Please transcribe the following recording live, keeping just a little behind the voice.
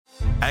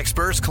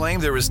Experts claim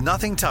there is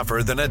nothing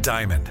tougher than a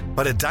diamond.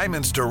 But at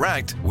Diamonds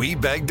Direct, we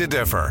beg to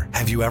differ.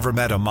 Have you ever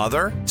met a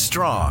mother?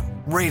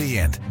 Strong,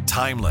 radiant,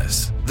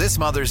 timeless. This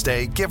Mother's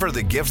Day, give her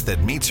the gift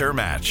that meets her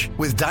match.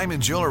 With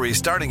diamond jewelry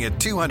starting at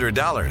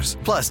 $200.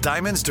 Plus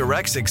Diamonds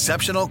Direct's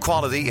exceptional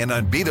quality and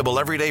unbeatable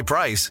everyday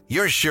price,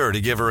 you're sure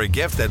to give her a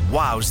gift that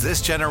wows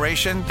this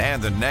generation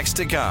and the next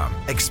to come.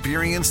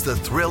 Experience the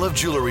thrill of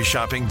jewelry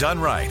shopping done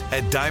right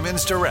at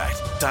Diamonds Direct.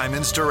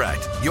 Diamonds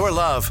Direct. Your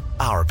love,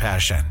 our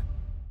passion.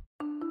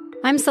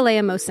 I'm Saleha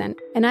Mohsin,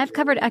 and I've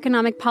covered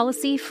economic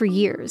policy for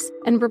years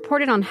and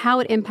reported on how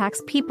it impacts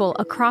people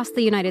across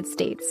the United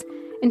States.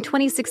 In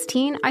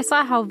 2016, I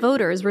saw how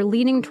voters were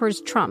leaning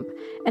towards Trump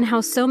and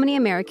how so many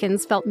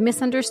Americans felt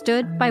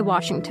misunderstood by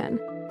Washington.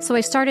 So I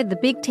started The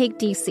Big Take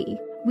DC.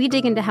 We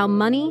dig into how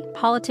money,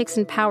 politics,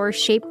 and power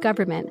shape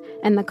government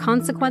and the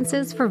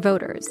consequences for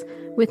voters.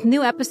 With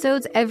new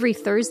episodes every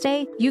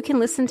Thursday, you can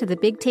listen to The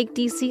Big Take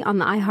DC on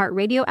the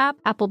iHeartRadio app,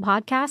 Apple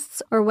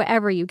Podcasts, or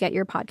wherever you get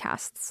your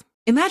podcasts.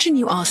 Imagine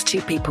you ask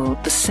two people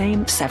the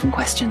same 7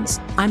 questions.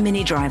 I'm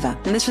Minnie Driver,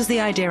 and this was the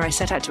idea I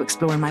set out to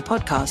explore in my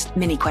podcast,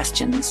 Mini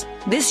Questions.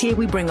 This year,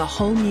 we bring a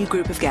whole new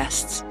group of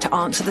guests to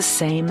answer the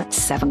same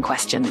 7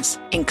 questions,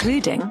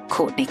 including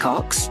Courtney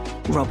Cox,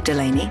 Rob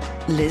Delaney,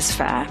 Liz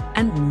Phair,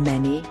 and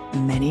many,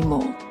 many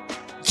more.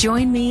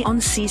 Join me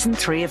on Season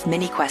 3 of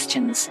Mini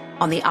Questions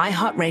on the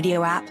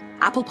iHeartRadio app,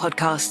 Apple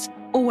Podcasts,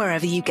 or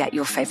wherever you get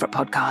your favorite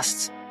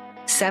podcasts.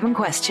 7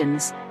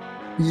 questions,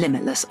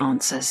 limitless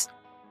answers.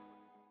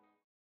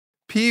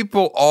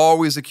 People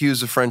always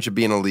accuse a French of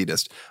being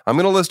elitist. I'm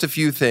going to list a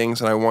few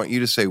things, and I want you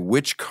to say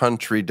which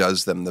country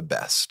does them the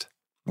best.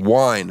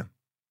 Wine.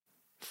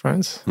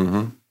 France.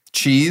 Mm-hmm.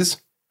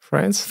 Cheese.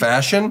 France.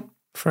 Fashion.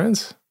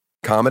 France.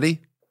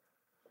 Comedy.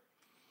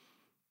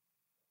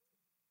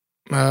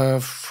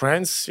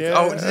 France, yeah.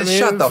 Oh,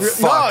 shut the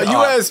fuck up.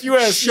 US.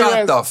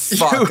 Shut the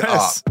fuck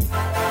US. up.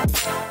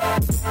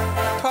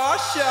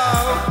 Tosh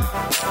Show.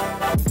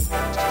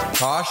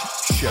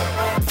 Tosh Show.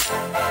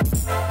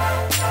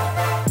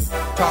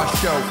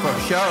 Tosh Show for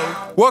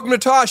show. Welcome to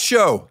Tosh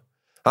Show.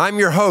 I'm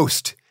your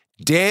host,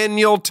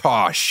 Daniel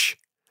Tosh.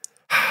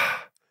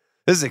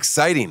 This is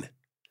exciting.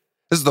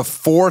 This is the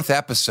 4th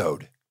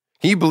episode.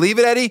 Can you believe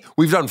it, Eddie?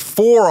 We've done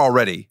 4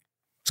 already.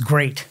 It's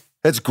great.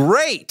 It's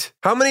great.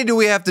 How many do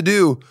we have to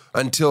do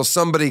until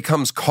somebody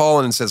comes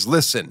calling and says,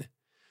 listen,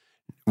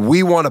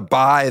 we want to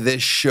buy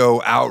this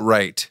show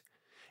outright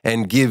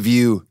and give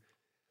you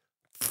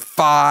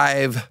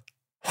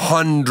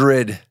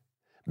 $500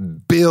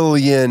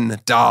 billion.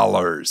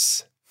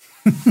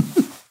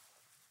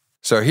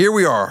 So here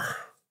we are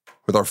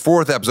with our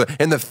 4th episode,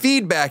 and the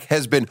feedback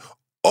has been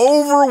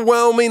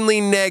overwhelmingly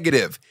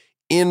negative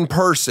in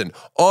person.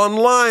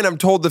 Online, I'm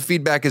told the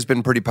feedback has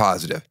been pretty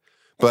positive,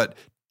 but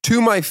to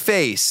my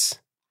face,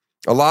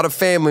 a lot of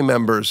family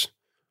members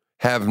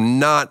have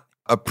not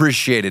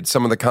appreciated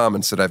some of the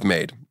comments that I've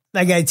made.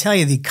 I got to tell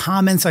you, the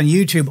comments on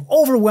YouTube,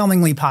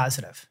 overwhelmingly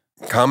positive.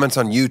 Comments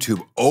on YouTube,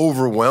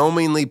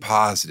 overwhelmingly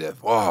positive.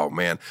 Oh,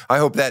 man. I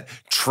hope that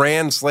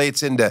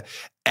translates into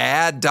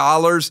ad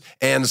dollars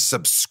and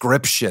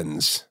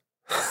subscriptions.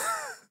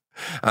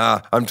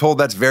 I'm told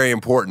that's very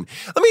important.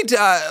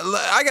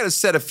 I got to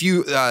set a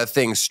few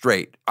things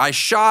straight. I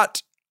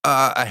shot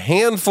a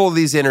handful of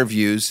these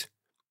interviews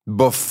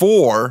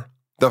before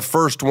the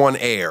first one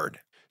aired.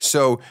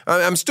 So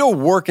I'm still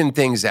working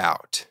things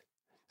out.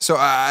 So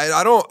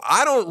I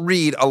don't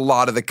read a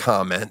lot of the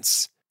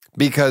comments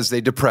because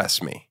they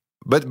depress me.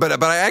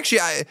 But I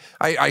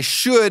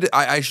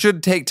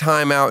should take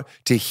time out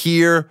to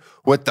hear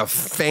what the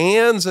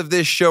fans of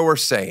this show are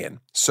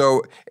saying.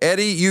 So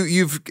Eddie,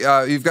 you've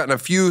gotten a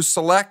few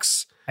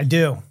selects. I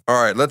do.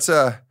 All right, let's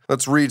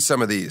read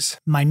some of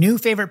these. My new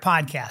favorite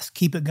podcast.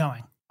 Keep it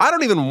going. I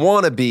don't even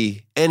want to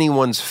be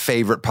anyone's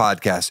favorite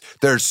podcast.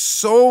 There's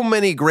so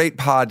many great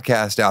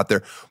podcasts out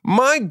there.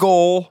 My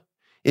goal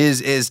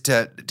is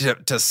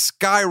to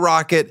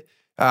skyrocket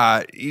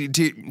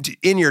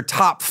in your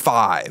top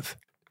 5.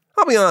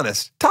 I'll be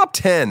honest, top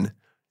 10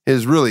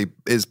 is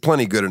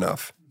plenty good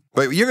enough.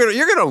 But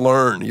you're gonna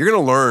learn. You're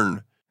gonna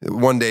learn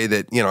one day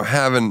that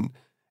having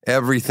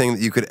everything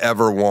that you could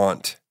ever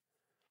want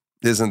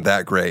isn't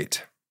that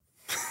great.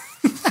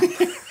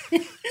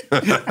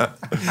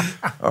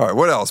 All right,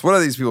 what else? What are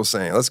these people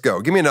saying? Let's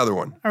go. Give me another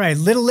one. All right,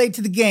 little late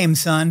to the game,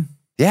 son.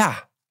 Yeah,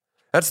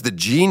 that's the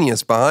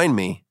genius behind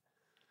me.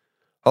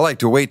 I like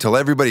to wait till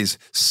everybody's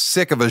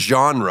sick of a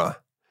genre,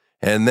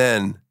 and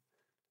then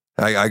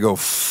I go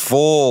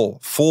full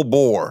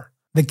bore.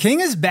 The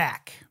king is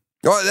back.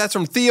 Oh, that's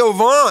from Theo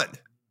Vaughn.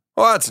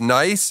 Oh, that's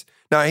nice.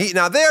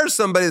 Now there's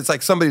somebody that's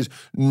like somebody's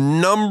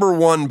number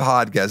 1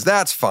 podcast.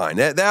 That's fine.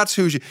 That's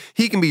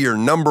he can be your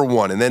number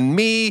 1. And then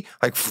me,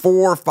 like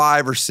 4,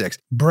 5, or 6.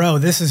 Bro,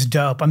 this is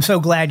dope. I'm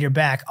so glad you're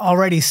back.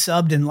 Already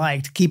subbed and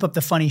liked. Keep up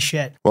the funny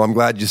shit. Well, I'm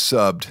glad you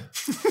subbed.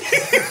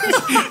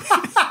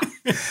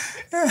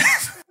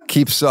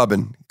 Keep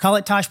subbing. Call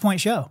it Tosh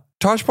Point Show.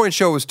 Tosh Point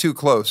Show was too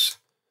close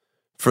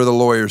for the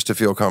lawyers to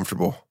feel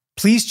comfortable.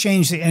 Please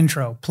change the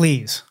intro,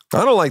 please.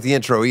 I don't like the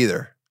intro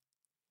either.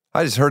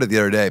 I just heard it the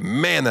other day.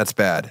 Man, that's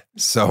bad.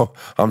 So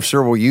I'm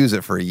sure we'll use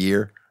it for a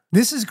year.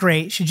 This is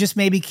great. Should just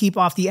maybe keep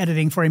off the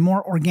editing for a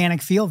more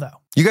organic feel,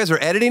 though. You guys are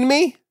editing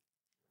me?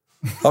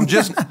 I'm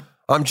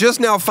just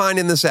now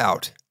finding this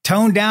out.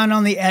 Tone down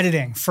on the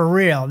editing. For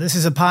real. This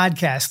is a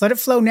podcast. Let it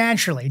flow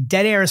naturally.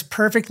 Dead air is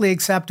perfectly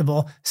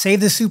acceptable.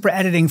 Save the super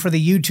editing for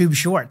the YouTube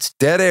shorts.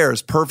 Dead air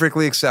is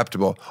perfectly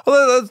acceptable.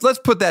 Well, let's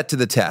put that to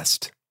the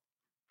test.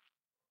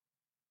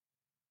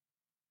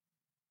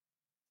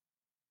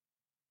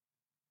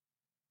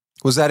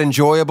 Was that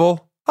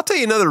enjoyable? I'll tell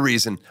you another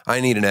reason I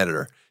need an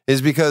editor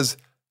is because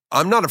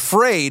I'm not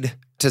afraid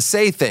to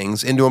say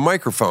things into a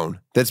microphone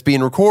that's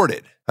being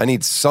recorded. I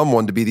need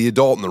someone to be the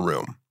adult in the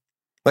room.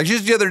 Like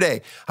just the other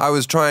day, I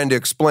was trying to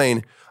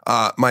explain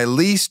my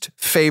least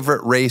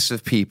favorite race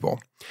of people.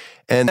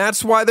 And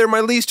that's why they're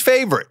my least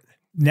favorite.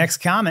 Next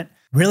comment.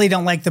 Really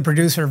don't like the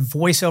producer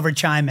voiceover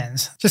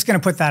chime-ins. Just going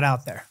to put that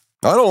out there.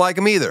 I don't like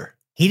them either.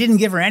 He didn't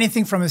give her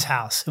anything from his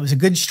house. It was a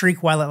good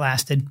streak while it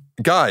lasted.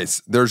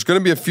 Guys, there's going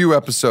to be a few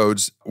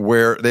episodes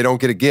where they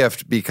don't get a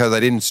gift because I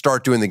didn't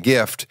start doing the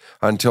gift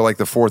until like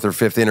the 4th or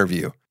 5th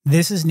interview.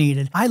 This is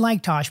needed. I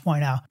like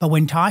Tosh.0, but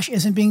when Tosh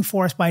isn't being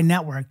forced by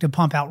network to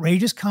pump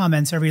outrageous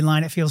comments every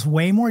line, it feels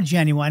way more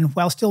genuine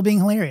while still being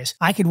hilarious.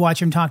 I could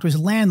watch him talk to his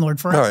landlord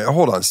for... All right,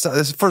 hold on.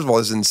 First of all,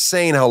 it's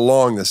insane how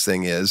long this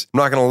thing is. I'm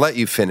not going to let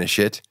you finish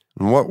it.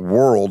 In what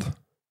world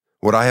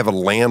would I have a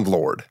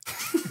landlord?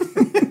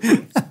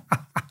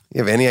 You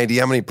have any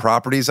idea how many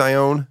properties I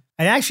own?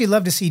 I'd actually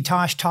love to see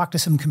Tosh talk to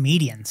some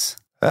comedians.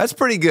 That's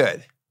pretty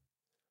good.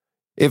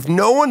 If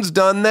no one's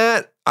done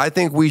that, I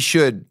think we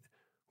should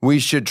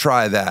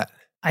try that.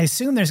 I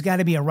assume there's got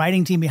to be a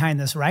writing team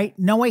behind this, right?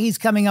 No way he's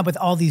coming up with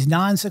all these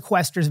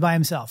non-sequesters by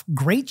himself.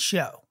 Great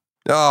show.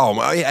 Oh,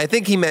 I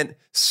think he meant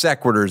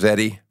sequiturs,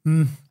 Eddie.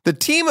 The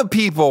team of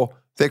people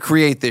that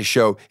create this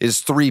show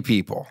is 3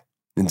 people.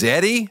 It's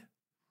Eddie,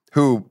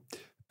 who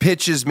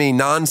pitches me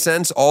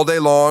nonsense all day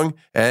long,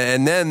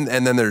 and then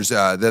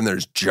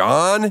there's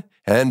John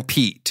and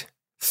Pete.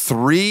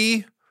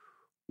 3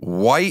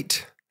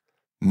 white,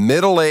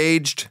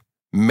 middle-aged,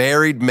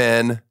 married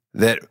men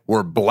that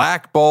were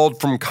blackballed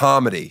from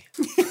comedy.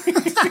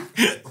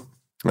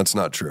 That's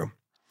not true.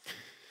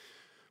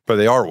 But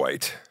they are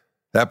white.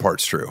 That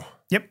part's true.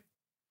 Yep.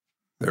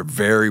 They're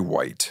very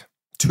white.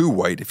 Too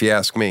white, if you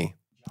ask me.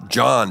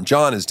 John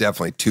is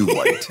definitely too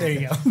white. There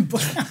you go.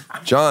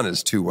 John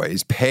is too white.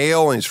 He's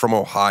pale and he's from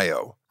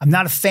Ohio. I'm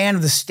not a fan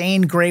of the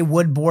stained gray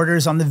wood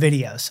borders on the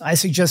videos. I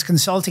suggest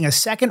consulting a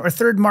second or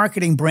third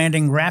marketing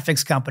branding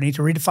graphics company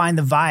to redefine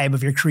the vibe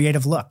of your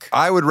creative look.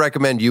 I would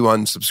recommend you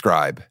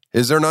unsubscribe.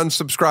 Is there an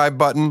unsubscribe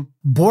button?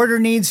 Border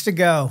needs to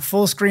go.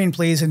 Full screen,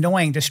 please.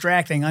 Annoying,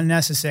 distracting,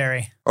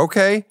 unnecessary.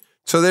 Okay.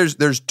 So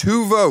there's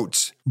 2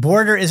 votes.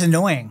 Border is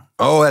annoying.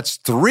 Oh, that's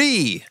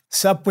 3.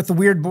 Sup with the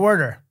weird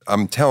border.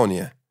 I'm telling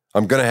you,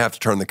 I'm going to have to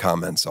turn the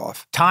comments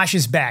off. Tosh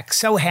is back.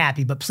 So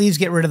happy, but please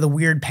get rid of the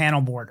weird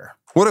panel border.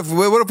 What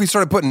if we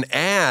started putting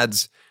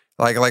ads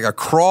like a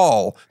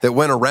crawl that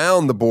went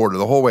around the border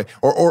the whole way,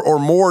 or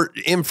more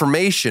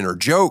information or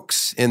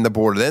jokes in the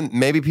border? Then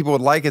maybe people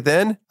would like it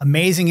then.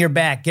 Amazing you're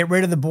back. Get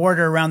rid of the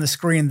border around the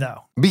screen,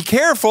 though. Be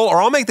careful,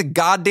 or I'll make the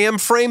goddamn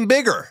frame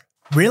bigger.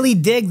 Really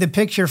dig the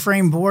picture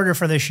frame border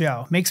for the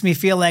show. Makes me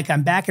feel like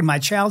I'm back in my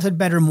childhood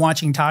bedroom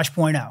watching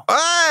Tosh.0.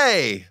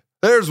 Hey!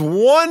 There's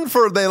one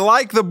for they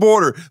like the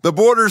border. The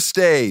border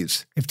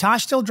stays. If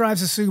Tosh still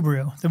drives a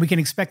Subaru, then we can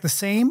expect the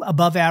same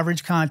above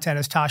average content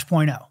as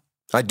Tosh.0.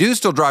 I do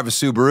still drive a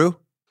Subaru.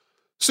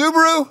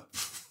 Subaru?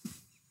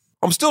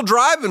 I'm still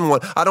driving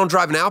one. I don't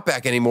drive an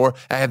Outback anymore.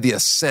 I have the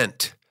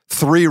Ascent.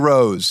 3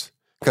 rows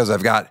because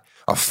I've got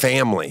a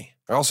family.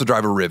 I also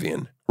drive a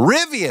Rivian.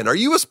 Rivian, are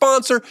you a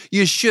sponsor?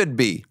 You should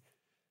be.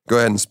 Go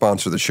ahead and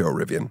sponsor the show,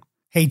 Rivian.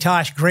 Hey,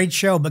 Tosh, great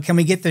show, but can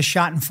we get this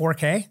shot in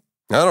 4K?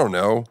 I don't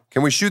know.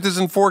 Can we shoot this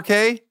in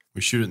 4K?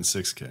 We shoot it in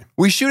 6K.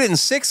 We shoot it in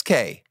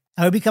 6K.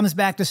 I hope he comes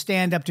back to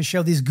stand up to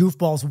show these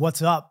goofballs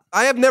what's up.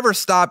 I have never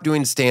stopped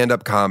doing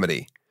stand-up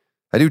comedy.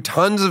 I do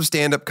tons of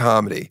stand-up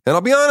comedy. And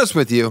I'll be honest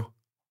with you,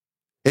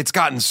 it's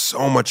gotten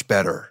so much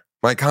better.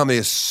 My comedy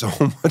is so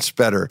much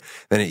better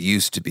than it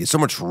used to be. It's so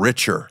much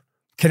richer.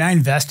 Can I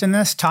invest in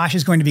this? Tosh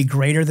is going to be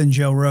greater than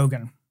Joe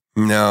Rogan.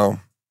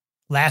 No.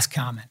 Last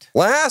comment.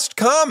 Last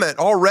comment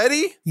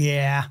already?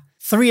 Yeah.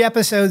 3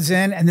 episodes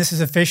in, and this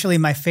is officially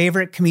my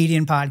favorite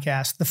comedian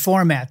podcast. The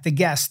format, the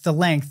guests, the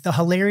length, the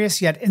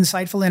hilarious yet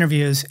insightful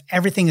interviews,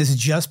 everything is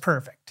just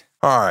perfect.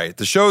 All right,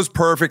 the show's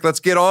perfect. Let's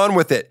get on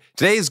with it.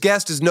 Today's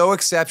guest is no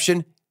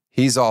exception.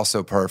 He's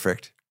also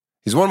perfect.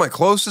 He's one of my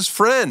closest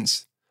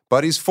friends,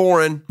 but he's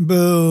foreign.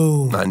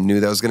 Boo. I knew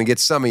that was going to get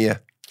some of you.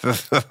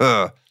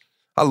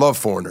 I love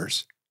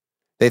foreigners.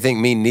 They think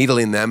me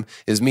needling them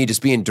is me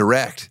just being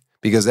direct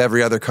because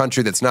every other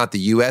country that's not the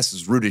U.S.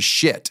 is rude as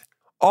shit.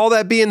 All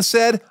that being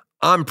said,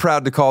 I'm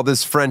proud to call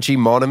this Frenchie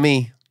mon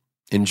ami.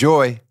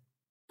 Enjoy.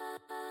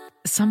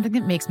 Something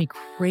that makes me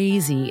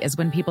crazy is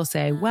when people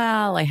say,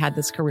 well, I had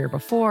this career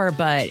before,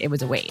 but it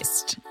was a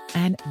waste.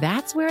 And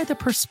that's where the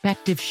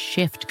perspective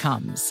shift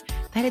comes,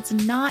 that it's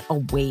not a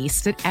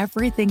waste, that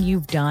everything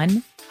you've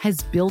done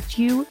has built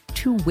you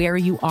to where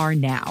you are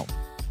now.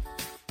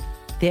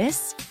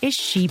 This is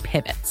She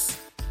Pivots,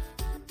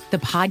 the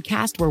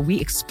podcast where we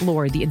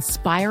explore the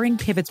inspiring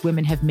pivots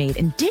women have made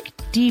and dig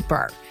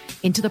deeper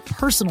into the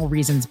personal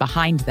reasons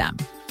behind them.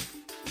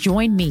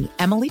 Join me,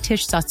 Emily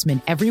Tish Sussman,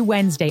 every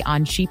Wednesday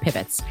on She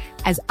Pivots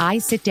as I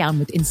sit down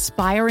with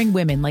inspiring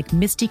women like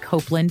Misty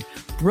Copeland,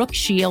 Brooke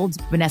Shields,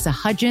 Vanessa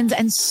Hudgens,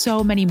 and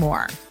so many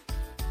more.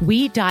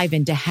 We dive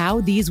into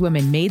how these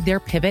women made their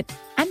pivot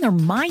and their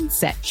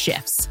mindset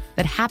shifts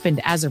that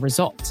happened as a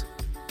result.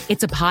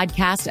 It's a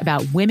podcast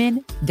about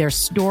women, their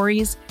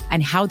stories,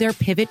 and how their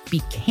pivot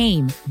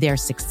became their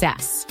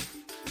success.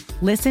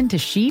 Listen to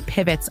She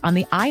Pivots on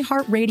the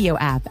iHeartRadio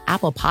app,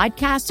 Apple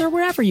Podcasts, or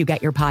wherever you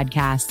get your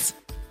podcasts.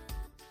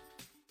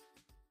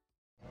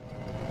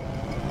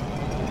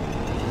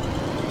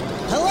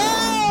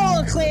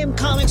 Hello, acclaimed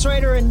comics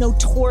writer and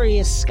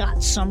notorious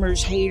Scott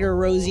Summers hater,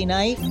 Rosie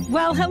Knight.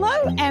 Well,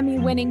 hello,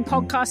 Emmy-winning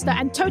podcaster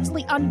and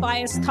totally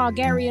unbiased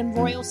Targaryen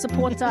royal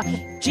supporter,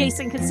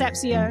 Jason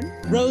Concepcion.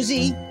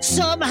 Rosie,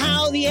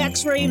 somehow the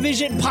X-Ray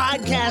Vision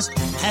podcast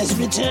has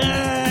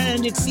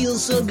returned. It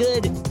feels so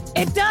good.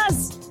 It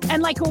does.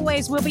 And like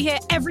always, we'll be here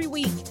every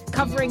week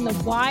covering the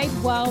wide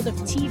world of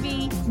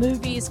TV,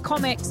 movies,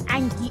 comics,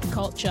 and geek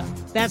culture.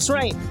 That's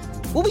right.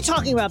 We'll be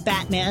talking about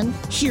Batman,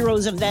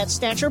 heroes of that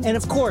stature, and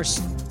of course,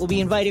 we'll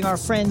be inviting our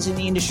friends in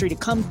the industry to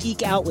come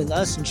geek out with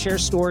us and share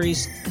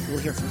stories. We'll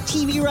hear from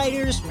TV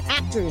writers, from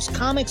actors,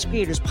 comics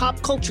creators,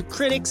 pop culture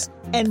critics,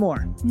 and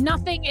more.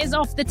 Nothing is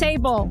off the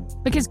table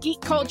because geek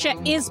culture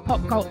is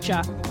pop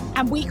culture,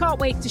 and we can't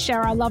wait to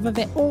share our love of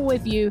it all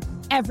with you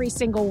every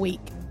single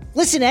week.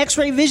 Listen to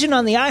X-Ray Vision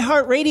on the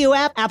iHeartRadio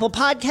app, Apple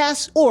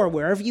Podcasts, or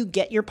wherever you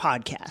get your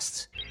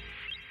podcasts.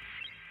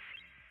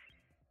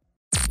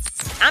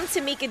 I'm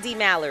Tamika D.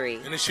 Mallory.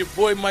 And it's your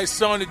boy, my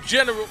son, the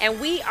General. And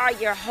we are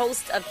your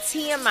hosts of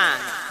TMI.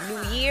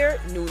 New year,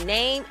 new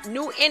name,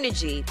 new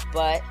energy,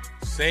 but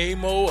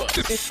same old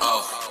us.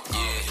 Oh,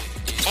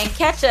 yeah. And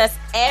catch us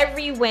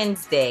every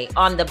Wednesday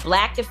on the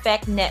Black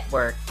Effect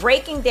Network,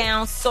 breaking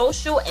down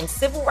social and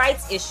civil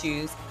rights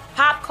issues,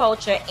 pop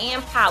culture,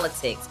 and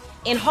politics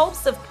in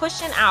hopes of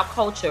pushing our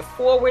culture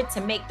forward to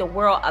make the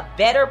world a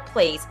better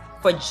place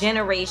for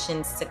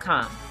generations to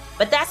come.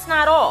 But that's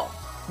not all.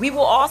 We will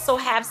also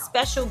have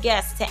special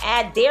guests to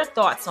add their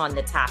thoughts on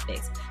the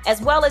topics,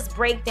 as well as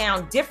break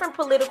down different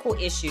political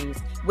issues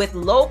with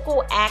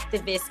local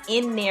activists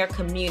in their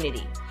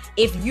community.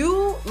 If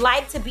you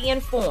like to be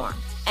informed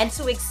and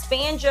to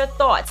expand your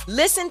thoughts,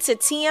 listen to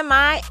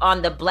TMI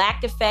on the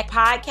Black Effect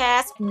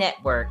Podcast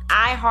Network,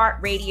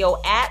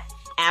 iHeartRadio app,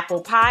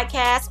 Apple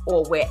Podcasts,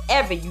 or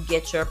wherever you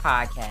get your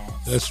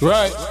podcasts. That's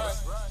right.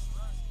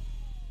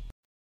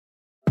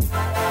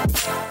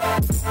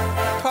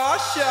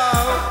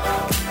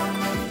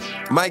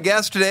 My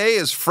guest today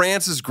is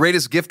France's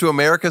greatest gift to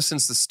America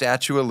since the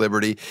Statue of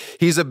Liberty.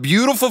 He's a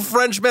beautiful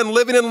Frenchman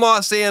living in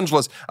Los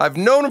Angeles. I've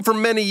known him for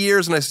many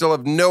years, and I still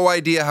have no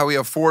idea how he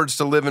affords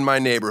to live in my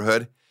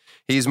neighborhood.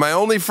 He's my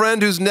only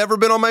friend who's never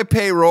been on my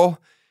payroll.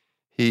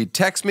 He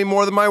texts me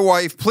more than my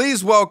wife.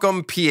 Please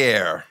welcome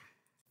Pierre.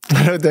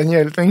 Hello,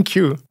 Daniel. Thank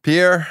you.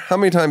 Pierre, how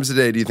many times a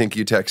day do you think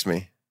you text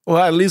me? Well,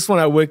 at least when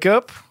I wake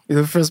up,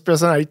 you're the first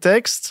person I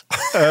text.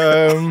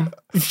 A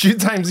few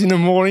times in the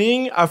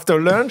morning, after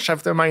lunch,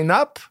 after my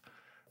nap,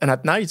 and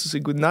at night, it's a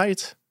good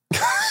night.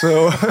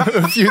 So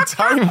a few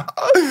times.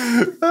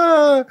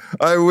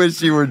 I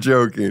wish you were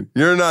joking.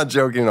 You're not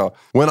joking at all.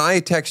 When I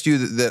text you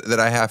that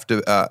I have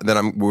to,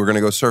 we're going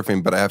to go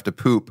surfing, but I have to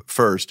poop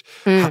first.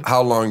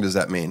 How long does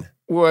that mean?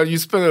 Well, you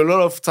spend a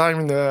lot of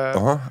time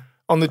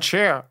on the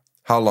chair.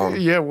 How long?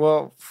 Yeah,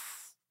 well,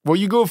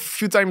 you go a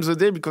few times a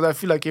day because I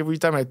feel like every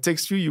time I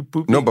text you, you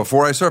poop. No,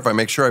 before I surf, I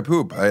make sure I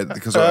poop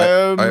because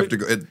I have to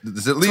go.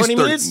 It's at least 20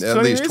 minutes. At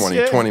least 20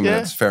 yeah.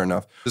 minutes. Fair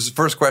enough. This is the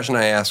first question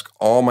I ask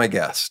all my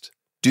guests.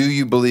 Do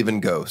you believe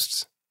in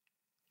ghosts?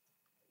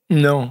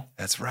 No.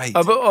 That's right.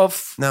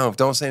 No,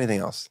 don't say anything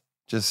else.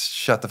 Just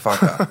shut the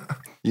fuck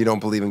up. You don't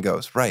believe in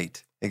ghosts.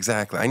 Right.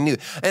 Exactly. I knew.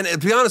 And to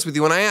be honest with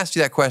you, when I asked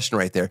you that question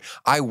right there,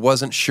 I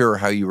wasn't sure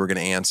how you were going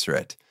to answer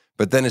it.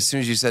 But then as soon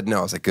as you said no,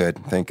 I was like, good.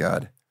 Thank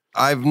God.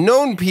 I've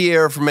known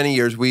Pierre for many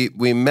years. We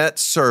met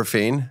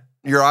surfing.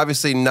 You're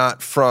obviously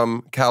not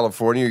from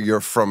California. You're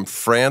from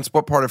France.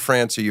 What part of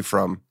France are you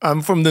from?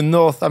 I'm from the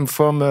north. I'm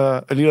from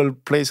a little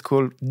place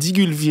called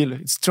Digulville.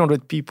 It's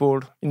 200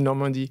 people in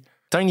Normandy.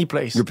 Tiny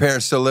place. Your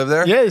parents still live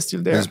there? Yeah, it's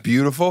still there. It's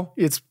beautiful?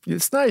 It's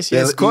nice.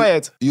 Yeah, it's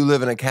quiet. You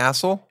live in a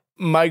castle?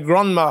 My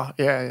grandma,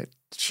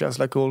 she has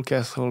like a whole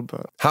castle.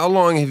 But how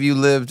long have you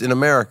lived in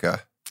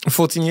America?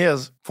 14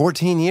 years.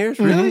 14 years?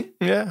 Really?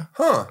 Mm-hmm. Yeah.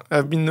 Huh.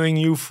 I've been knowing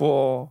you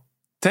for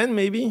 10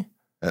 maybe.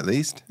 At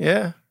least?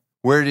 Yeah.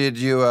 Where did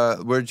you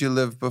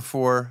live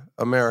before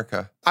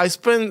America? I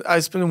spent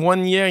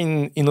 1 year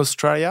in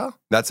Australia.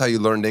 That's how you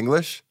learned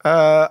English?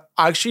 I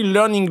actually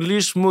learned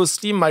English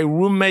mostly. My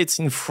roommates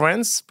in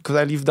France, because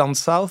I live down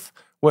south,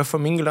 were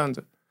from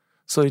England.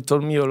 So he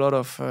told me a lot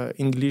of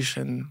English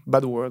and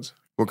bad words.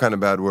 What kind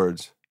of bad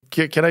words?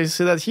 Can I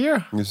say that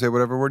here? You say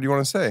whatever word you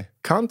want to say.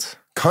 Cunt?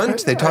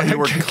 Cunt? They taught you the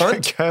word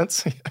cunt?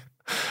 Cunt.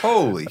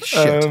 Holy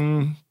shit.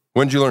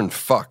 When did you learn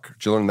fuck?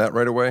 Did you learn that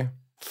right away?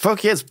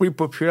 Fuck, yeah, it's pretty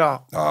popular.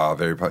 Ah,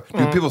 very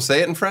popular. Do people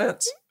say it in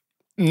France?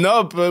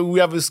 No, but we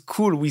have a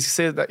school. We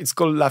say that it's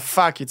called la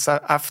fac. It's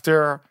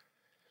after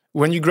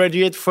when you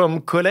graduate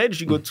from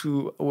college, you go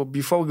to, well,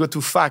 before we go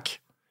to fac.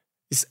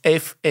 It's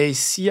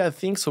FAC, I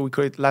think, so we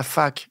call it la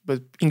fac.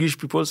 But English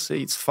people say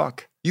it's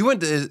fuck. You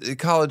went to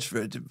college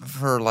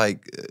for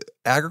like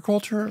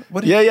agriculture?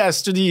 What? Yeah. I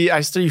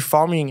study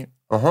farming.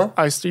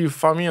 I studied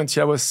farming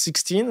until I was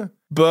 16.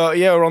 But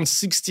yeah, around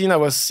 16, I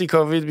was sick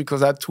of it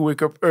because I had to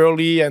wake up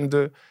early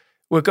and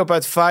wake up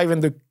at 5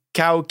 and the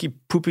cow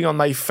keep pooping on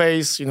my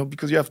face,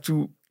 because you have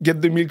to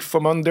get the milk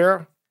from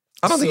under.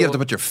 I don't think you have to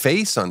put your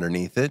face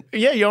underneath it.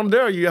 Yeah, you're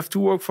under. You have to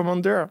work from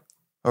under.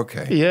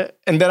 Okay. Yeah,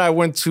 and then I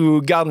went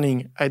to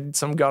gardening. I did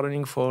some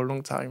gardening for a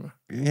long time.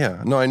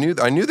 Yeah, no, I knew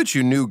that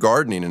you knew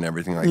gardening and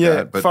everything like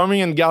that. But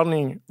farming and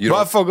gardening. But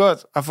I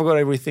forgot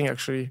everything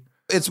actually.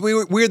 It's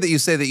weird that you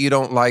say that you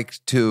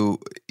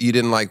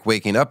didn't like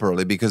waking up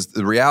early, because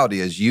the reality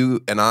is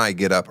you and I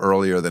get up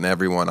earlier than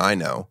everyone I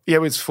know. Yeah,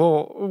 we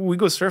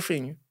go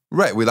surfing.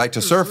 Right, we like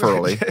to surf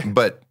early,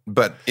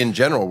 but in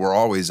general, we're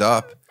always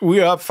up.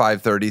 We're up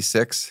 5:30,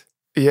 6.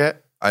 Yeah.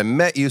 I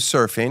met you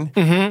surfing,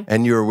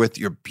 and you were with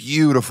your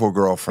beautiful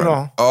girlfriend.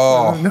 No.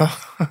 Oh, No.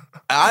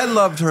 I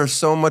loved her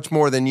so much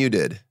more than you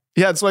did.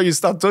 Yeah, that's why you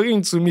start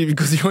talking to me,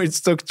 because you always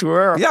talk to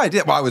her. Yeah, I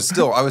did. Well, I was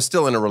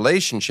still in a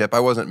relationship.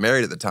 I wasn't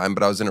married at the time,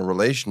 but I was in a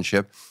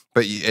relationship.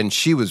 And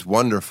she was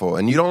wonderful.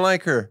 And you don't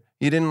like her.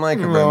 You didn't like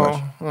her very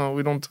much. No,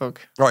 we don't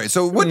talk. All right.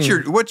 So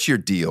what's your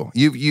deal?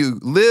 You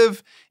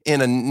live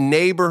in a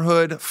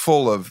neighborhood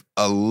full of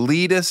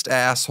elitist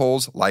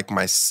assholes like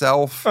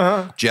myself,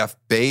 Jeff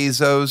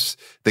Bezos,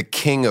 the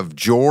King of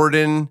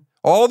Jordan.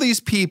 All these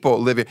people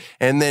live here,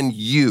 and then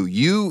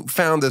you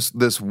found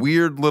this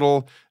weird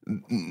little,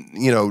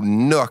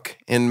 nook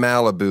in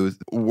Malibu.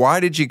 Why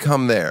did you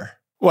come there?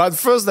 Well, at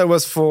first that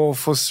was for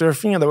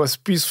surfing, and that was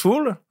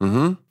peaceful.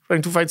 Trying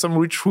to find some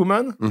rich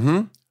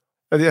woman.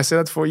 I said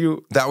that for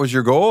you. That was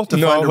your goal?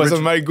 No, it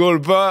wasn't my goal.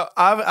 But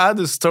I've had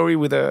a story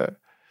with a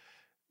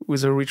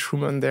rich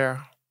woman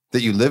there.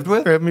 That you lived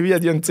with? Maybe I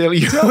didn't tell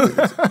you.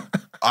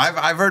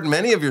 I've heard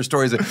many of your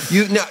stories.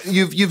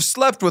 You've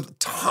slept with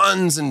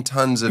tons and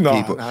tons of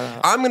people. No.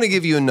 I'm going to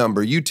give you a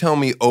number. You tell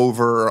me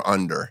over or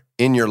under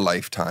in your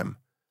lifetime.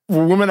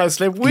 Women I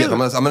slept with? Yeah, I'm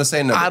going to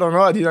say a number. I don't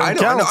know. I didn't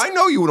count. I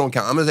know you don't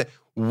count. I'm going to say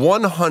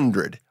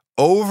 100.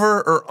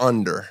 Over or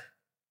under?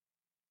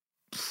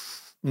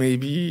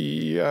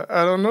 Maybe,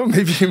 I don't know,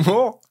 maybe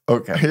more.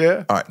 Okay.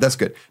 Yeah. All right, that's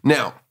good.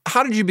 Now,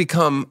 how did you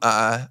become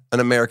an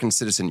American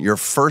citizen? Your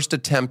first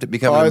attempt at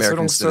becoming an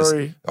American citizen?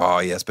 Story. Oh,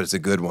 yes, but it's a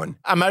good one.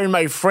 I married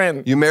my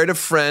friend. You married a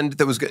friend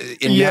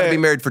and you had to be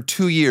married for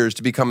 2 years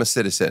to become a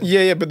citizen.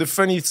 Yeah, but the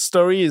funny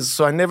story is,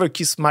 so I never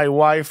kissed my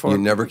wife. You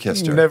never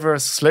kissed her? Never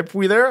slept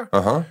with her.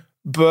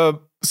 But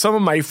some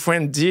of my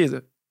friends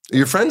did.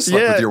 Your friend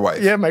slept with your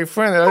wife? Yeah, my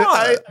friend.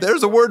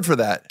 There's a word for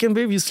that. Can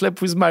believe you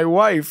slept with my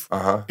wife.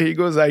 He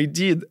goes, I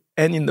did,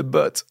 and in the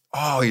butt.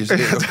 Oh, you did.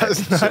 Okay.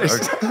 That's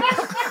nice.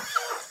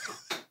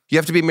 You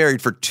have to be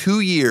married for 2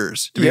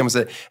 years to become a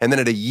citizen. And then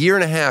at a year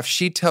and a half,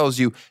 she tells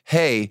you,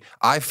 hey,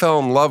 I fell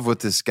in love with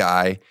this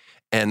guy,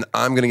 and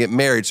I'm going to get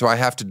married, so I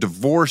have to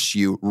divorce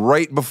you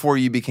right before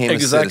you became a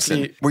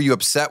citizen. Were you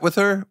upset with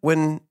her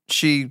when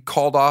she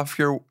called off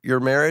your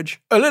marriage?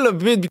 A little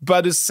bit, but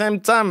at the same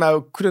time, I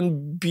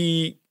couldn't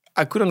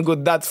go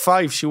that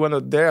far if she were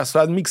not there. So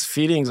I had mixed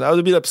feelings. I was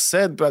a bit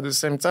upset, but at the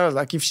same time,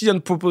 like if she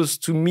didn't propose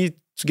to me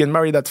to get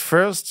married at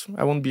first,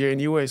 I won't be here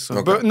anyway. So,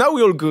 okay. But now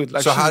we're all good.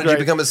 Like, so how did you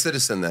become a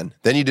citizen then?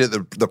 Then you did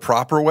it the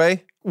proper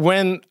way?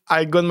 When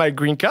I got my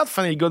green card,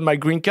 finally got my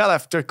green card,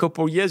 after a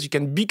couple of years, you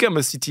can become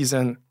a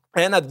citizen.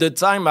 And at the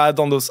time, I had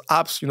on those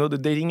apps, the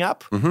dating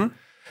app.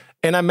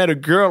 And I met a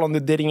girl on the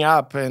dating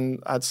app and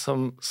had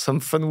some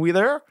fun with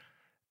her.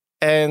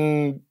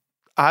 And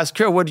I asked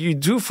her, what do you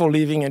do for a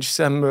living? And she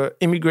said, I'm an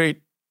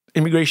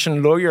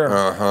immigration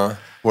lawyer.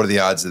 What are the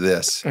odds of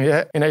this?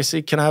 Yeah. And I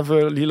said, can I have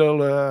a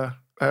little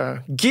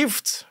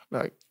gift?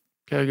 Like,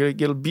 can I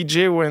get a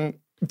BJ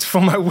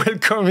for my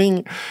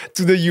welcoming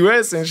to the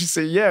US? And she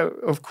said, yeah,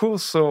 of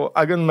course. So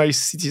I got my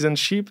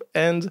citizenship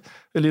and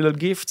a little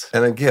gift.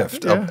 And a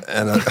gift. Yeah.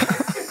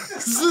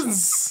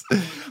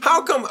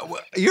 How come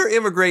your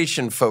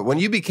immigration photo, when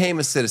you became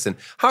a citizen,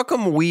 how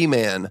come Wee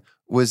Man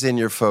was in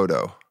your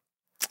photo?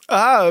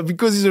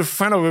 Because he's a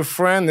friend of a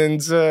friend,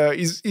 and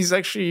he's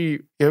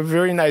actually a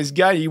very nice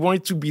guy. He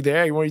wanted to be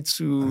there. He wanted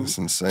to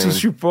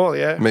support.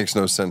 Yeah, makes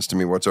no sense to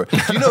me whatsoever.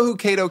 Do you know who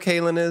Kato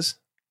Kalin is?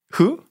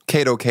 Who?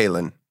 Kato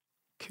Kalin.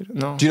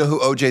 No. Do you know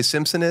who O.J.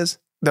 Simpson is?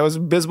 That was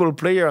a baseball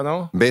player,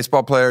 no?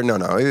 Baseball player? No,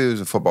 he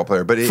was a football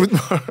player. But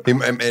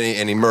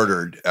he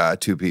murdered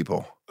 2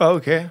 people. Oh,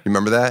 okay. You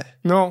remember that?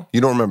 No. You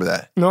don't remember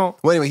that? No.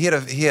 Well, anyway,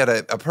 he had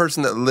a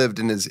person that lived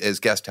in his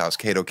guest house,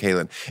 Kato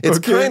Kalin. It's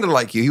kind of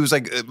like you. He was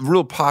like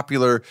real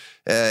popular.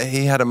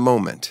 He had a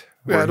moment.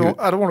 I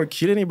don't want to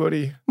kill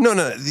anybody.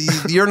 No,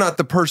 you're not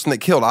the person that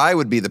killed. I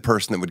would be the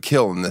person that would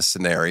kill in this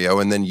scenario,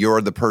 and then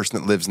you're the person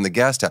that lives in the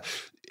guest house.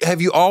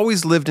 Have you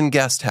always lived in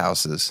guest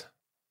houses?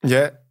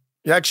 Yeah.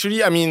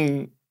 Actually, I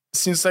mean,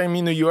 since I'm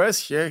in the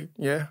US,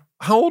 yeah.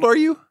 How old are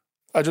you?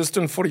 I just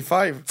turned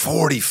 45.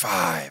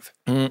 45.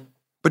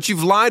 But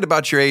you've lied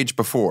about your age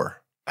before.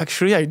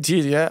 Actually, I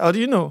did, yeah. How do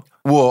you know?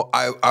 Well,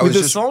 I was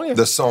just... Song?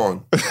 The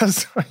song.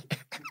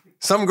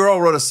 Some girl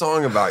wrote a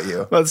song about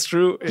you. That's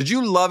true. Did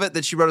you love it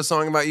that she wrote a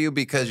song about you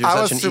because you're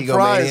such an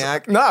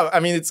egomaniac? No, I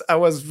mean, I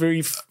was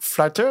very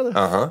flattered.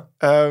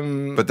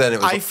 But then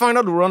it was... I found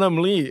out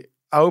randomly.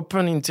 I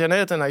opened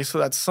internet and I saw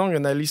that song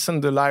and I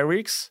listened to the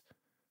lyrics.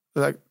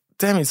 Like,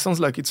 damn, it sounds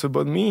like it's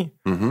about me.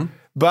 Mm-hmm.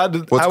 But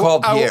it's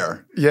called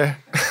Pierre. Yeah.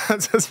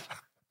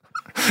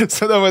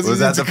 So that was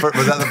that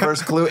the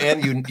first clue?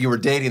 And you were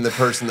dating the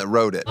person that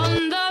wrote it.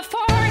 On the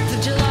 4th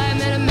of July, I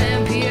met a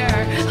man,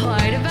 Pierre.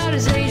 Lied about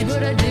his age,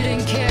 but I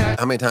didn't care.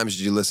 How many times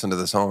did you listen to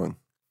the song?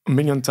 1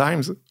 million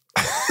times.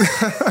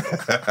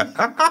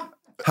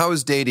 How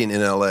is dating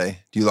in LA?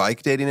 Do you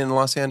like dating in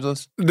Los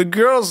Angeles? The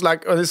girls,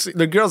 honestly,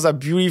 the girls are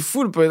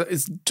beautiful, but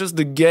it's just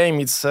the game.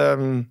 It's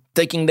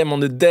taking them on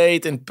the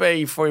date and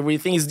pay for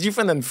everything. It's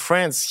different than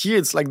France. Here,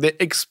 it's like they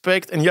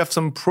expect, and you have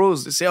some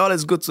pros. They say, oh,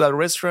 let's go to that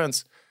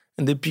restaurant.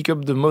 And they pick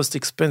up the most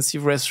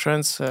expensive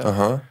restaurants.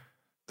 I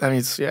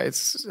mean,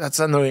 that's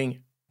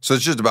annoying. So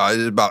it's just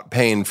about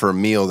paying for a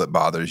meal that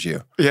bothers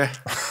you. Yeah.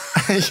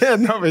 It's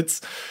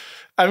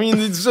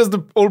just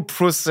the whole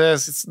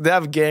process. They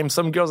have games.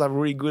 Some girls are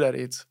really good at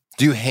it.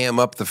 Do you ham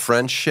up the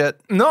French shit?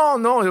 No.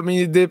 I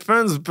mean, it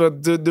depends.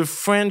 But the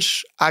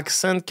French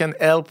accent can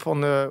help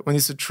when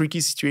it's a tricky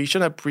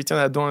situation. I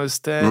pretend I don't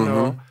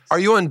understand. Are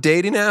you on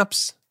dating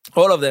apps?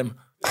 All of them.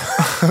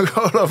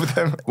 All of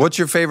them. What's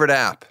your favorite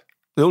app?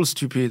 They're all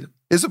stupid.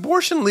 Is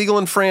abortion legal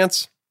in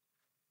France?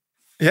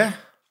 Yeah.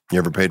 You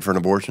ever paid for an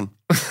abortion?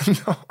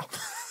 No.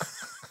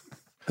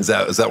 Is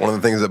that one of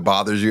the things that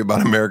bothers you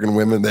about American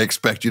women? They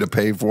expect you to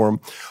pay for them.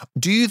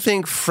 Do you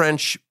think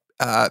French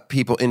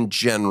people in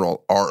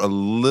general are a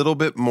little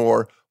bit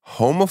more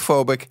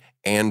homophobic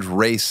and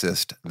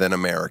racist than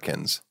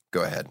Americans?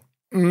 Go ahead.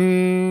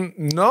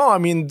 No, I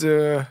mean,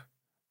 the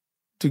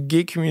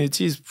gay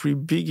community is pretty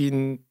big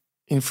in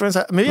France.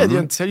 Maybe I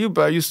didn't tell you,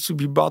 but I used to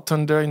be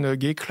bartender in a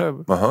gay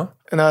club.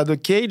 And I had a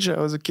cage. I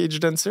was a cage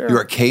dancer. You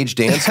were a cage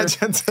dancer? I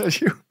didn't tell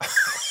you.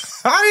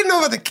 I didn't know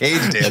about the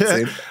cage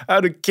dancing. Yeah, I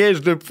had a cage,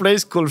 the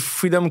place called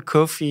Freedom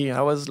Coffee.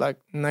 I was like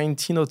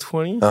 19 or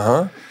 20.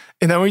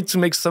 And I wanted to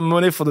make some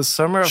money for the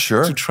summer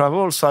to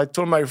travel. So I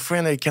told my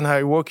friend, hey, can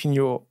I work in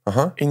your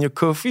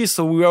coffee?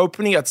 So we were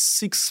opening at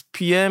 6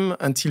 p.m.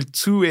 until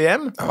 2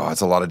 a.m. Oh, it's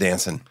a lot of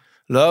dancing.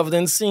 Love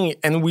dancing.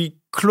 And we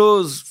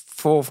closed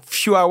for a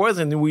few hours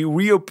and we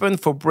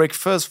reopened for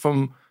breakfast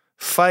from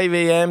 5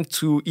 a.m.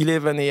 to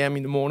 11 a.m.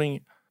 in the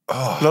morning.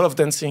 Oh. A lot of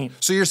dancing.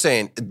 So you're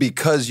saying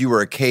because you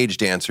were a cage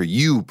dancer,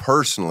 you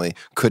personally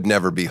could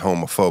never be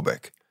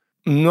homophobic?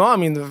 No, I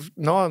mean,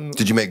 no.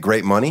 Did you make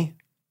great money?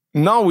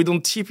 No, we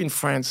don't tip in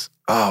France.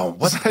 Oh,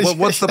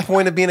 what's the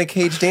point of being a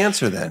cage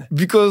dancer then?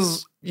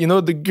 Because,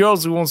 the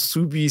girls who want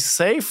to be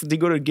safe, they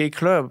go to a gay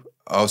club.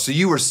 Oh, so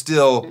you were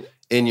still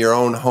in your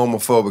own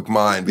homophobic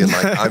mind being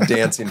like, I'm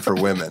dancing for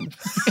women.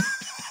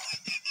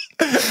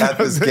 At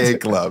this gay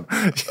club.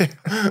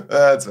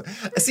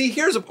 See,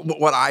 here's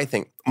what I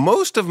think.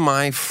 Most of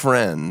my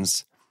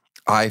friends,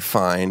 I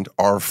find,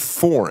 are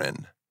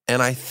foreign.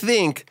 And I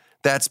think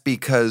that's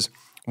because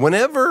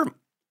whenever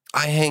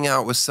I hang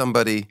out with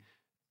somebody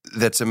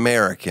that's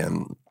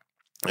American,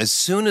 as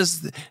soon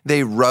as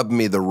they rub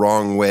me the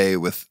wrong way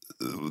with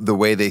the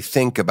way they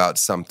think about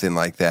something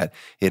like that,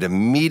 it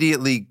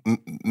immediately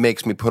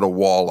makes me put a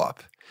wall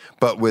up.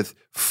 But with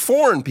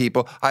foreign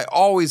people, I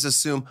always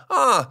assume,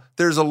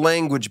 there's a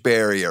language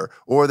barrier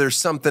or there's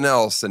something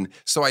else. And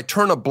so I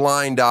turn a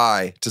blind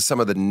eye to some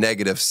of the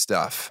negative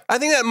stuff. I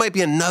think that might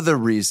be another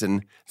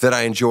reason that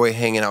I enjoy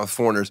hanging out with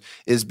foreigners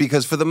is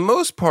because for the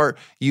most part,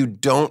 you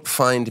don't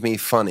find me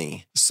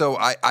funny. So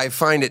I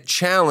find it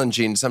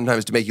challenging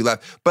sometimes to make you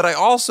laugh. But I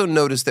also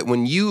notice that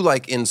when you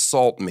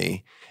insult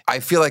me, I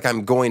feel like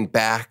I'm going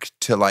back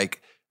to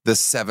the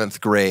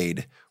 7th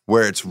grade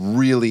where it's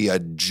really a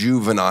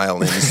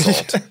juvenile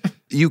insult.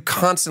 You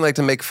constantly like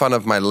to make fun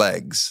of my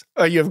legs.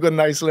 Oh, you've got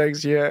nice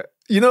legs, yeah.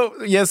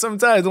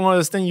 Sometimes I don't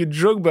understand your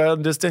joke, but I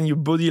understand your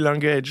body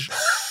language.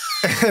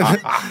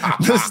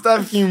 The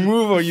stuff you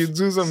move or you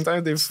do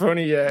sometimes, they're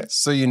funny, yeah.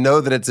 So you know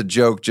that it's a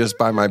joke just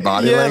by my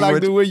body language? Yeah,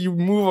 like the way you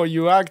move or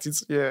you act,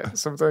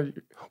 sometimes.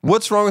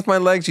 What's wrong with my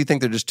legs? You think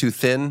they're just too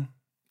thin?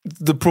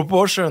 The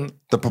proportion.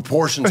 The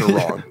proportions are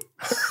wrong.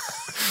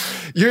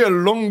 You're a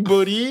long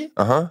body.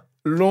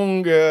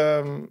 Long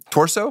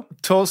torso.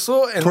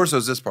 And torso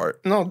is this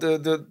part. No,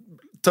 the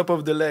top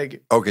of the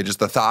leg. Okay, just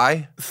the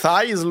thigh.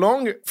 Thigh is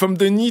long from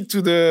the knee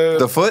to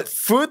the foot.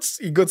 Foot,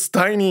 it gets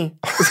tiny.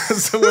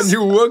 So when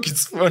you walk,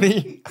 it's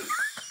funny.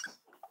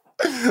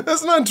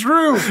 That's not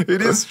true.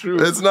 It is true.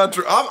 It's not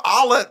true.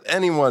 I'll let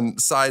anyone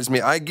size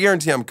me. I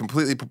guarantee I'm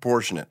completely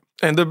proportionate.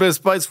 And the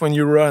best part is when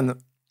you run.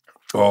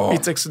 Oh. He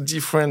takes a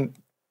different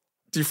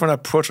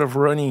approach of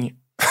running.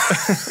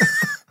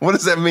 What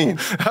does that mean?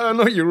 I don't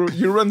know.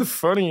 You run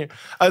funny.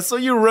 I saw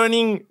you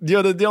running the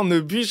other day on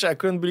the beach. I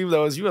couldn't believe that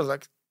was you. I was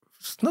like,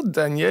 it's not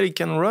Daniel. He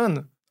can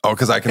run. Oh,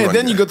 because I can run. And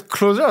then you got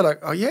closer. I was like,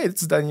 oh yeah,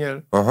 it's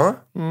Daniel.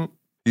 Uh-huh.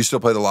 You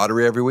still play the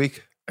lottery every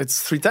week?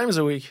 It's 3 times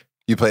a week.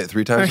 You play it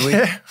 3 times a week?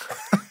 Yeah.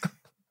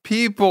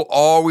 People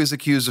always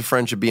accuse the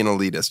French of being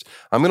elitist.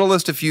 I'm going to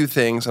list a few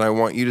things, and I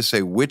want you to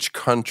say which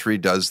country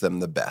does them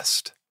the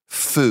best.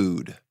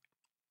 Food.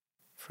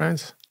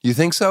 France. You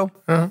think so?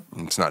 Uh-huh.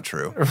 It's not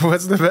true.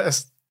 What's the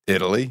best?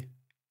 Italy.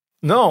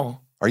 No.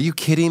 Are you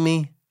kidding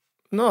me?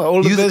 No,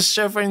 all the best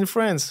chefs are in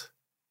France.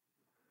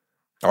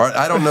 All right,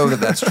 I don't know that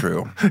that's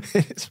true.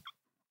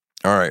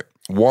 All right.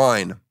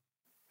 Wine.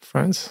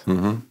 France.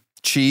 Mm-hmm.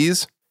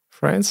 Cheese.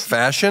 France.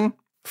 Fashion.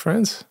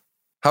 France.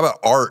 How about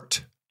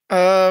art?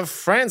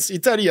 France.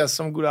 Italy has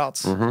some good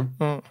arts.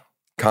 Mm-hmm.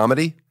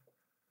 Comedy.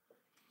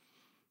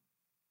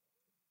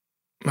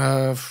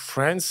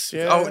 France,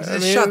 yeah. Oh,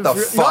 shut the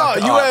fuck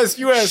up. US.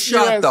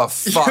 Shut the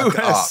fuck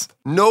up.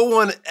 No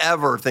one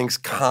ever thinks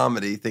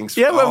comedy thinks...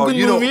 Yeah, we have good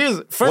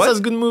movies. France has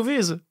good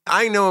movies.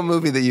 I know a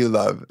movie that you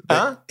love.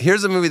 Huh?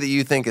 Here's a movie that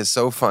you think is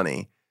so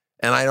funny,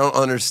 and I don't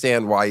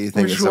understand why you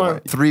think Which it's so one?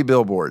 funny. 3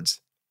 Billboards.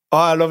 Oh,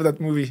 I love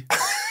that movie.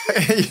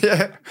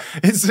 Yeah,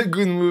 it's a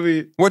good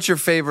movie. What's your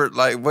favorite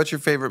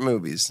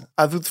movies?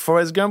 I thought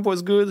Forrest Gump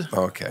was good.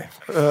 Okay.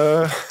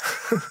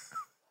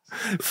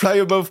 Fly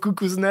Above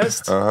Cuckoo's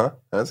Nest.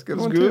 That's a good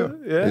one good,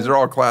 too. yeah. These are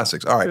all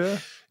classics. All right. Yeah.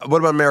 What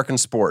about American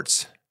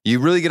sports? You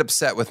really get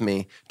upset with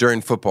me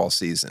during football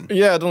season.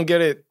 Yeah, I don't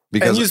get it.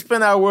 Because and you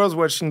spend hours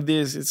watching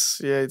this.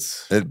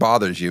 It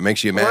bothers you,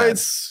 makes you mad. Well,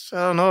 I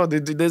don't know.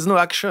 There's no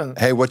action.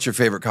 Hey, what's your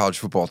favorite college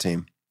football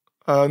team?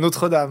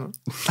 Notre Dame.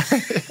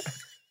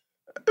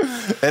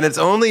 And it's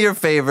only your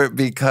favorite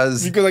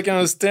because I can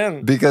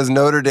understand. Because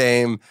Notre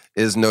Dame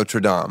is Notre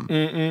Dame.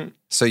 Mm-mm.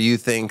 So you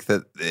think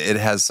that it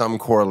has some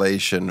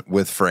correlation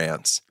with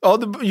France?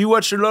 You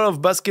watch a lot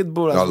of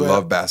basketball as well. I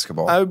love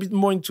basketball. I'm a bit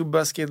more into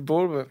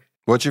basketball. But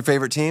what's your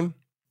favorite team?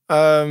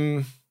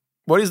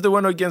 What is the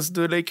one against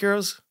the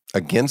Lakers?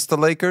 Against the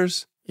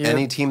Lakers? Yeah.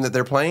 Any team that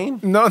they're playing?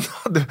 No,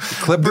 the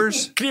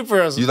Clippers? The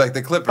Clippers. You like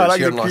the Clippers? I like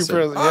here the in Los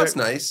Clippers. Angeles. Oh, that's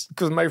nice.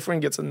 Because my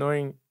friend gets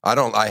annoying.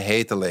 I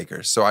hate the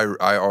Lakers, so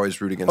I always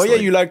root against. Oh the yeah,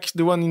 Lakers. you like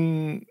the one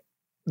in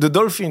the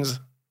Dolphins.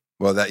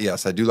 Well,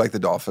 yes, I do like the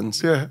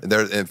Dolphins. Yeah,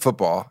 they're in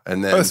football,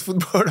 and then it's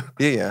football.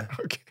 Yeah.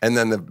 Okay. And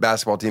then the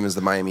basketball team is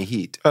the Miami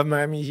Heat.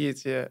 Miami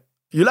Heat. Yeah,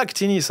 you like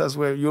tennis as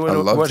well. You I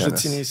love watch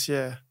tennis. the tennis.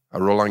 Yeah.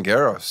 Roland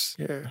Garros.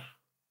 Yeah.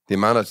 The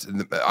amount of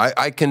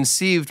I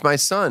conceived my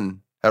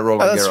son at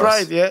Roland Garros. That's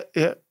right.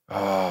 Yeah.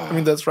 Oh. I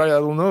mean, that's right. I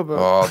don't know,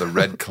 but the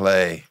red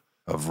clay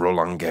of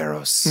Roland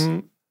Garros.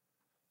 Mm.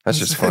 That's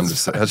just fun to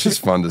say. That's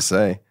just fun to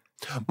say.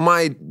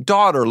 My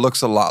daughter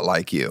looks a lot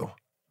like you.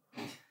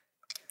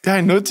 Yeah,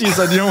 I noticed.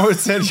 I didn't want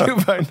to tell you,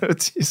 but I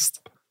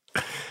noticed.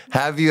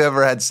 Have you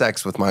ever had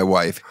sex with my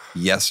wife?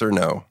 Yes or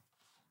no?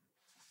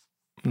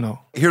 No.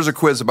 Here's a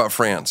quiz about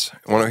France.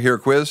 Want to hear a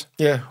quiz?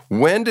 Yeah.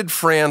 When did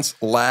France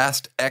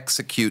last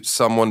execute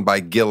someone by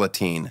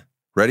guillotine?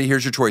 Ready?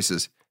 Here's your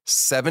choices.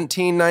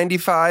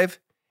 1795,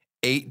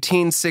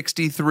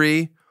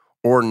 1863,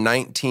 or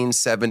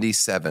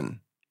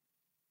 1977?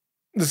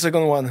 The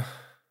second one.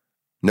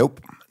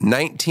 Nope.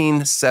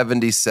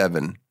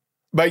 1977.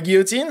 By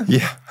guillotine?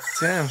 Yeah.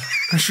 Damn.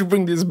 I should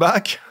bring this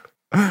back.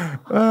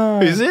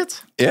 Is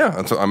it? Yeah.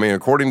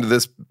 According to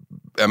this,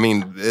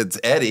 it's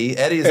Eddie.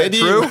 Eddie, is Eddie,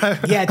 that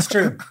true? Yeah, it's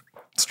true.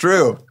 It's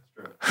true.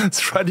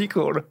 It's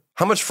radical.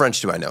 How much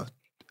French do I know?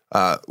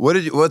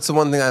 What's the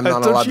one thing I'm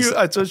not allowed to say?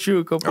 I taught you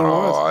a couple of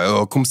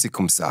words. Comme ci,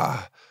 comme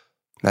ça.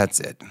 That's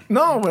it.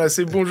 No, when I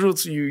say bonjour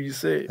to you, you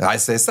say... I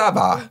say ça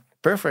va.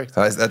 Perfect.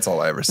 That's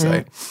all I ever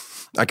say.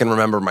 I can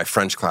remember my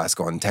French class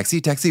going,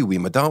 taxi, taxi, oui,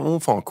 madame,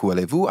 enfant, où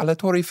allez-vous? À la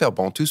Tour Eiffel,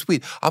 bon, tout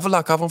suite.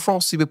 Voilà, qu'avant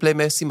France, s'il vous plaît,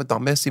 merci,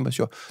 madame, merci,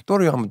 monsieur.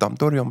 Dorian, madame,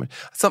 Dorian.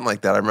 Something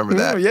like that. I remember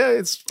that. Yeah,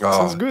 it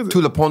sounds good.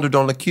 Tout le pondre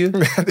dans le cul.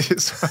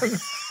 This one.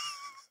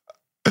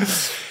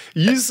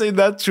 You say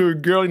that to a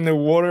girl in the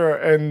water,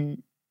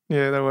 and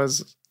yeah, that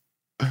was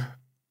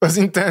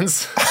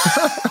intense.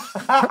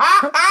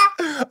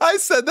 I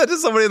said that to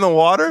somebody in the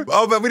water?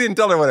 Oh, but we didn't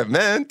tell her what it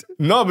meant.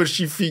 No, but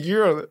she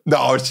figured.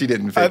 No, she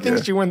didn't figure. I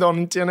think she went on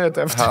internet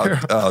after.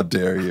 How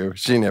dare you?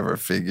 She never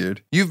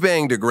figured. You've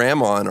banged a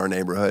grandma in our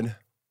neighborhood.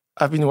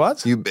 I've been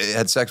what? You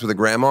had sex with a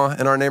grandma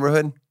in our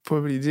neighborhood?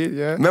 Probably did,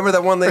 yeah. Remember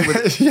that one lady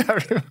with... Yeah.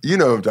 You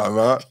know what I'm talking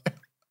about.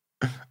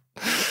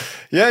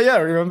 Yeah, I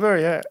remember,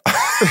 yeah.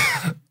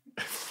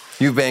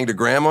 You've banged a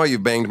grandma,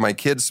 you've banged my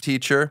kid's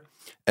teacher,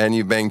 and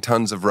you've banged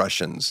tons of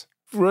Russians.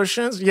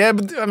 Russians? Yeah,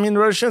 but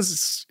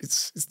Russians,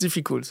 it's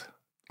difficult.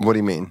 What do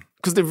you mean?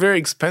 Because they're very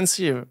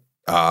expensive.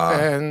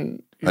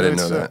 And I didn't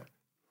know that.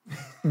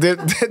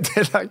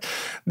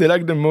 They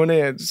like the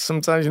money.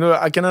 Sometimes,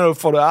 I cannot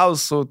afford a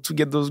house, so to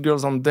get those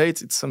girls on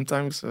dates, it's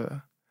sometimes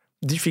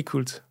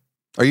difficult.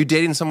 Are you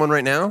dating someone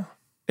right now?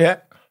 Yeah.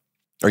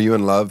 Are you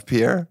in love,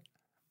 Pierre?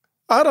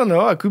 I don't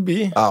know. I could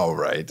be. Oh,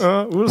 right.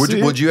 We'll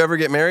see. Would you ever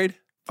get married?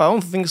 I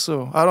don't think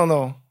so. I don't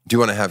know. Do you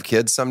want to have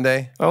kids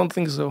someday? I don't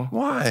think so.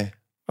 Why?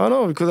 I don't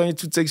know, because I need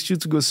to text you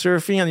to go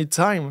surfing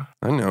anytime.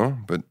 I know,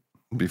 but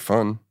it'd be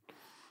fun.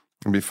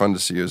 It'd be fun to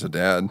see you as a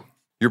dad.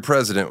 Your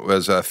president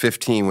was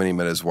 15 when he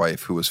met his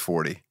wife, who was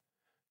 40.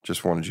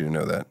 Just wanted you to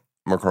know that.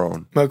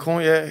 Macron,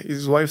 yeah,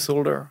 his wife's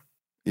older.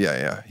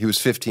 Yeah. He was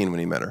 15 when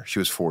he met her. She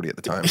was 40 at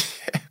the time.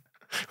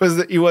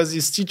 He was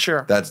his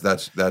teacher.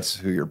 That's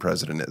who your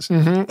president is.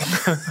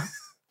 Mm-hmm.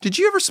 Did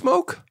you ever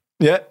smoke?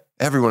 Yeah.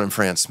 Everyone in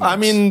France smokes. I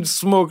mean,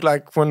 smoke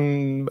like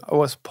when I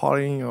was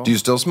partying. Or... Do you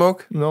still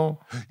smoke? No.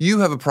 You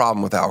have a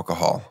problem with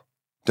alcohol,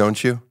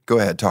 don't you? Go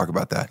ahead, talk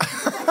about that.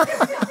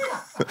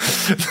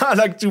 I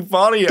like to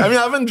party. I mean,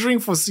 I haven't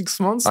drank for 6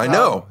 months. I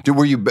know.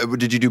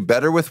 Did you do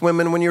better with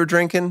women when you were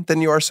drinking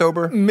than you are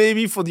sober?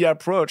 Maybe for the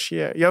approach,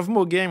 yeah. You have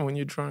more game when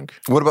you're drunk.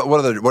 What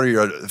are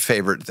your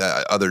favorite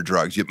other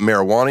drugs?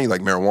 Marijuana? You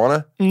like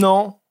marijuana?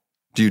 No.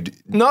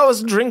 No, I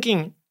was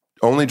drinking.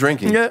 Only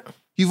drinking? Yeah.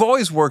 You've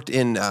always worked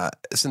in,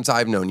 since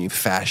I've known you,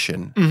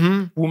 fashion.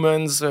 Mm-hmm.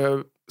 Women's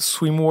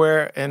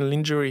swimwear and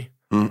lingerie.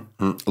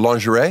 Mm-hmm.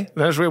 Lingerie?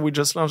 Lingerie, we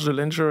just launched the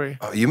lingerie.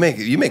 Oh, you make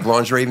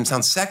lingerie even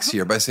sound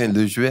sexier by saying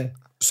lingerie.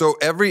 So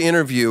every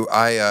interview,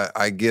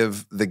 I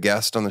give the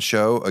guest on the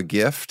show a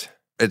gift.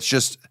 It's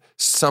just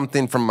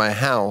something from my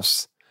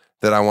house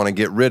that I want to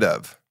get rid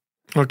of.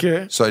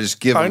 Okay. So I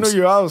just give them. I know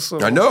your house. So.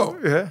 I know.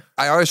 Yeah.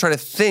 I always try to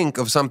think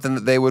of something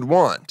that they would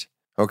want.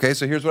 Okay,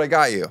 so here's what I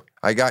got you.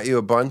 I got you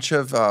a bunch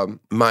of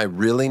my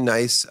really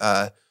nice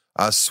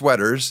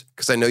sweaters,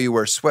 because I know you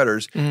wear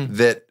sweaters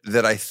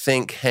that I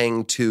think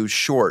hang too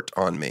short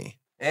on me.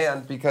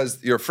 And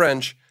because you're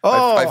French,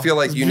 I feel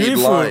like you need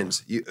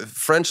lines.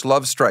 French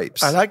love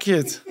stripes. I like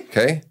it.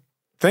 Okay?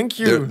 Thank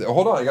you.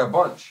 Hold on, I got a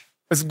bunch.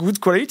 It's good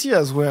quality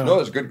as well. No,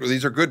 it's good.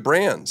 These are good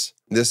brands.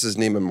 This is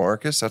Neiman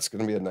Marcus. That's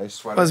going to be a nice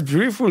sweater. That's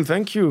beautiful.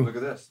 Thank you. Look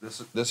at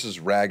this. This is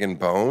Rag &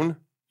 Bone.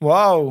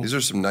 Wow. These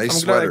are some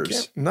nice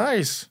sweaters.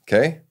 Nice.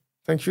 Okay?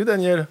 Thank you,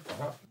 Daniel.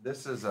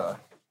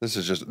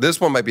 This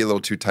one might be a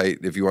little too tight.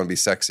 If you want to be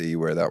sexy, you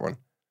wear that one.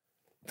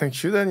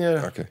 Thank you, Daniel.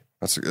 Okay.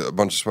 That's a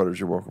bunch of sweaters.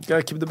 You're welcome.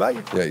 Gotta keep the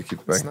bag. Yeah, you keep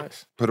the bag. That's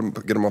nice.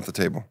 Get them off the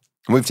table.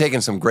 And we've taken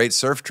some great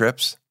surf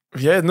trips.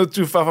 Yeah, not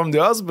too far from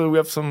the house, but we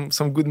have some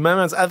good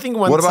moments. I think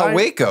What about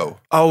Waco?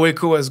 Oh,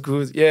 Waco was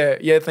good.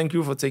 Yeah. Thank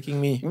you for taking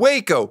me.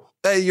 Waco,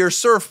 your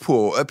surf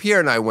pool.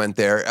 Pierre and I went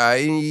there.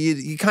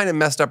 You kind of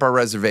messed up our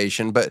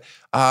reservation, but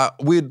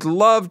we'd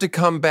love to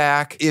come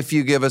back if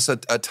you give us a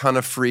ton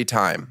of free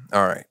time.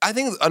 All right. I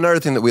think another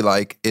thing that we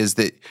like is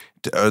that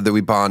we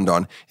bond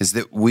on is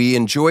that we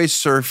enjoy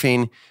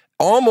surfing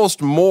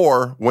almost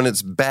more when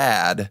it's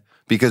bad,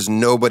 because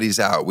nobody's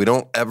out. We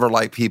don't ever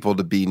like people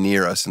to be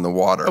near us in the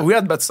water. Oh, we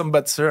had some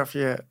bad surf,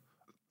 yeah.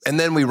 And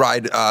then we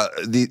ride.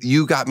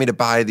 You got me to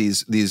buy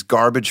these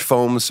garbage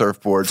foam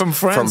surfboards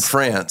from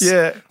France.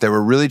 Yeah, they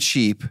were really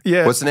cheap.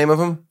 Yeah. What's the name of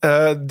them?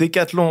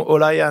 Decathlon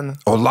Olion.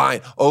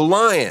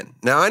 Olion.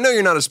 Now I know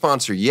you're not a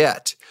sponsor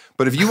yet,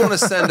 but if you want to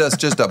send us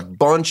just a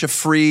bunch of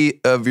free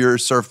of your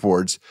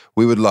surfboards,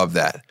 we would love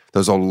that.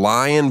 Those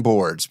Olion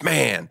boards,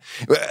 man.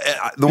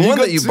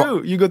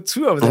 You got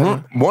two of them.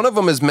 Mm-hmm. One of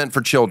them is meant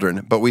for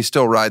children, but we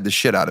still ride the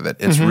shit out of it.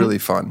 It's really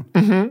fun.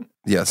 Mm-hmm.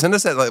 Yeah, send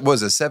us that. What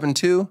was it,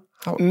 7.2?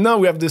 No,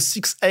 we have the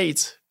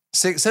 6.8.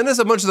 Send us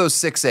a bunch of those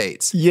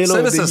 6.8s. Yellow,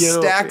 send us a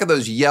stack of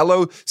those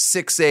yellow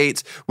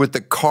 6.8s with the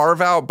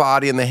carve-out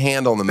body and the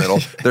handle in the middle.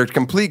 They're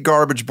complete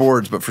garbage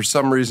boards, but for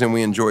some reason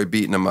we enjoy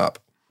beating them up.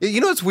 You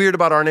know what's weird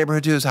about our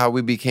neighborhood too is how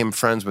we became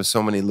friends with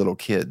so many little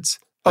kids.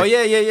 Like,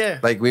 yeah.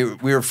 Like we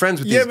were friends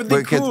with these but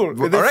they're kids. Cool.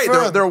 All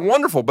right, they're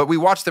wonderful, but we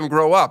watched them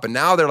grow up, and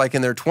now they're like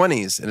in their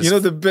 20s. And you know,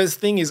 the best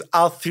thing is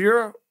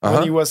Arthur,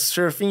 when he was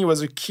surfing, he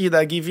was a kid.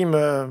 I gave him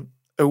a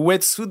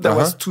wetsuit that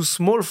was too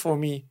small for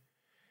me.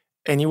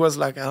 And he was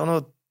like, I don't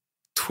know,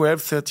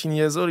 12, 13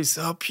 years old. He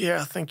said, "Oh,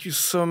 Pierre, thank you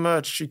so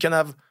much. You can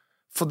have,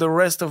 for the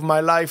rest of my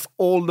life,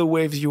 all the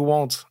waves you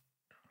want."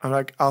 I'm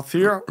like,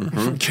 Arthur,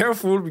 be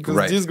careful, because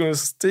this is going to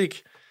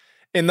stick.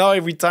 And now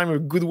every time a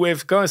good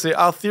wave comes, I say,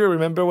 Arthur,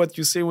 remember what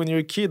you say when you're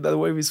a kid? That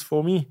wave is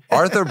for me.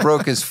 Arthur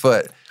broke his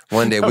foot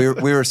one day. We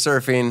were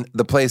surfing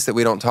the place that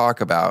we don't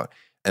talk about,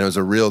 and it was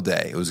a real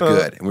day. It was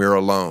good, and we were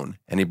alone.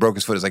 And he broke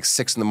his foot. It was like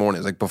 6 a.m. It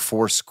was like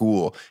before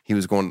school. He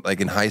was going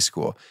like in high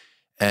school.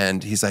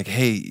 And he's like,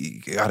 "Hey,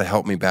 you got to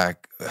help me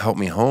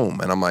home."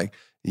 And I'm like,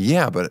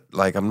 "Yeah, but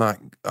like I'm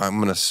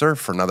going to surf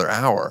for another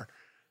hour."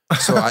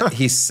 So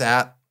he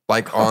sat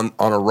like on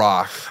a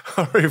rock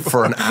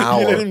for an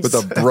hour with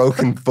a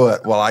broken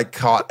foot while I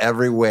caught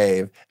every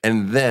wave,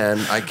 and then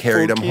I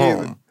carried him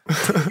home.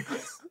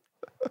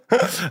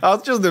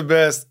 That's just the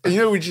best. You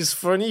know, which is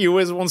funny, he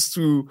always wants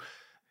to,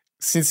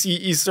 since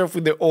he surfed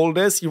with the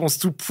oldest, he wants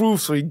to prove,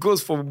 so he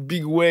goes for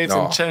big waves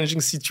and challenging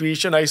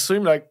situation. I saw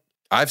him like...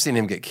 I've seen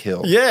him get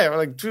killed. Yeah,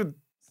 like, dude...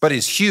 But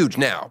he's huge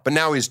now. But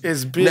now he's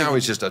big. Now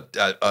he's just a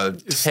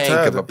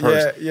tank of a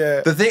person.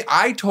 Yeah. The thing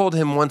I told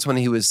him once when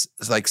he was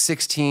like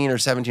 16 or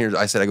 17 years,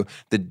 I said,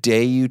 the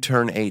day you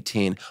turn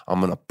 18,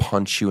 I'm gonna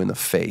punch you in the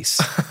face.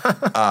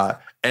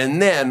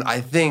 And then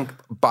I think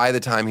by the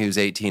time he was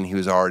 18, he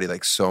was already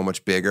like so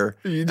much bigger.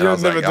 You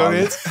never done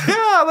it?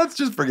 Yeah, let's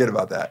just forget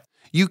about that.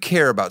 You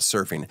care about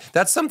surfing.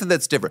 That's something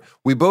that's different.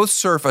 We both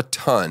surf a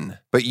ton,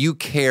 but you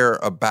care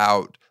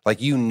about,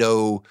 like, you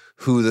know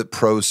who the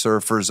pro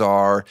surfers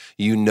are.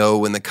 You know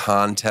when the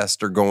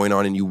contests are going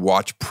on and you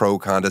watch pro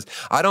contests.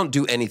 I don't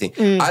do anything.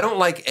 I don't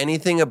like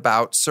anything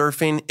about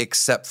surfing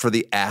except for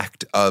the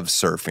act of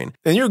surfing.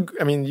 And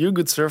you're a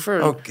good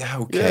surfer.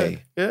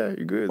 Okay. Yeah,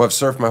 you're good. Well, I've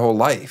surfed my whole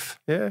life.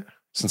 Yeah.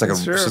 Since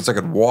I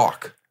could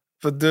walk.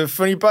 But the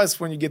funny part is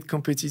when you get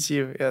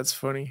competitive. Yeah, it's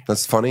funny.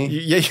 That's funny?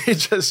 You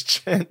just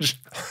change.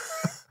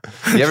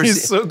 You're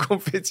so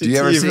competitive.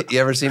 You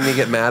ever see me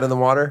get mad in the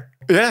water?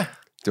 Yeah.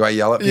 Do I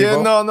yell at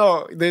people? Yeah,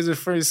 no. There's a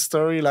funny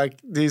story. Like,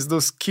 there's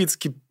those kids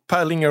keep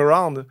paddling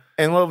around.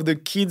 And one of the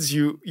kids,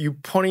 you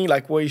pointing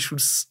like where he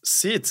should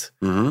sit.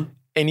 Mm-hmm.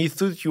 And he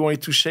thought you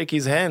wanted to shake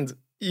his hand.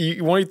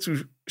 You wanted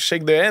to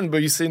shake the hand,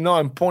 but you say, no,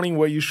 I'm pointing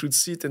where you should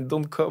sit and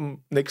don't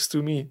come next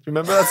to me.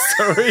 Remember that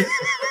story?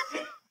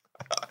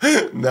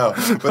 No,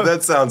 but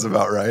that sounds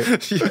about right.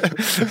 Yeah.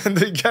 And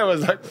the guy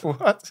was like,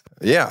 what?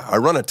 Yeah, I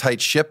run a tight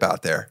ship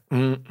out there.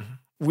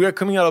 We are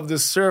coming out of the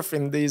surf,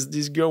 and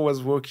this girl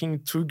was walking,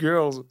 2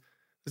 girls,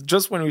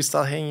 just when we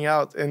start hanging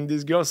out. And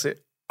this girl said,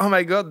 oh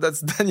my God,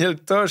 that's Daniel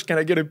Tosh. Can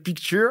I get a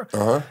picture?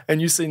 Uh-huh.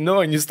 And you say no,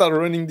 and you start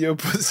running the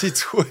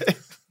opposite way.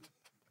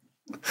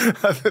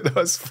 I thought that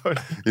was funny.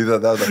 You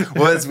thought that was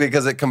well, it's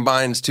because it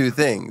combines 2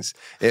 things.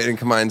 It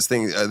combines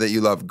things that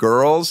you love,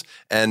 girls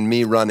and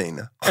me running.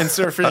 And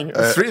surfing,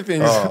 3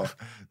 things.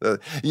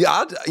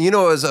 Yeah, you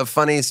know, it was a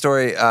funny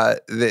story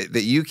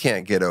that you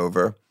can't get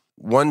over.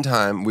 One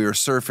time we were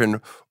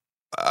surfing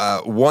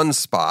one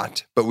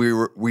spot, but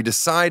we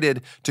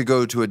decided to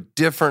go to a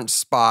different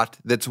spot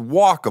that's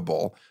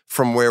walkable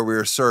from where we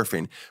were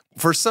surfing.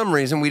 For some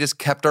reason, we just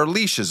kept our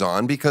leashes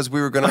on because we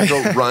were going to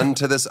go run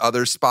to this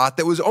other spot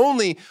that was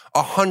only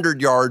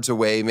 100 yards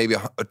away, maybe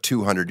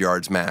 200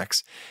 yards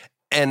max.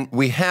 And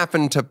we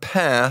happened to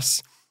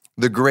pass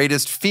the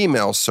greatest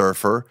female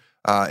surfer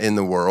in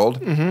the world.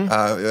 Do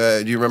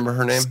you remember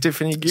her name?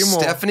 Stephanie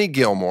Gilmore. Stephanie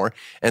Gilmore.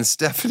 And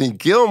Stephanie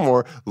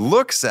Gilmore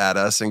looks at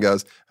us and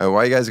goes, oh,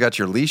 why you guys got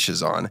your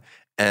leashes on?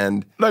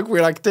 And like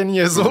we're like 10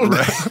 years old.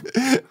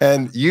 Right?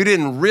 And you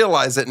didn't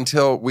realize it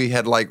until we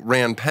had like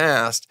ran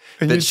past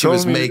and that she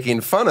was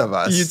making fun of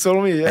us. You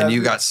told me, yeah. And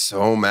you got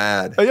so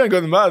mad. I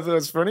got mad. That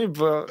was funny.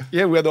 But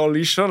yeah, we had our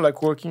leash on,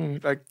 like walking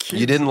like kids.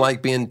 You didn't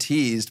like being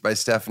teased by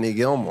Stephanie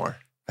Gilmore.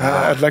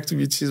 I'd like to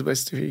be teased by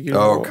Stephanie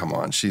Gilmore. Oh, come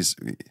on.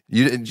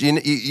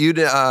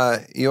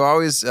 You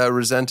always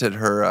resented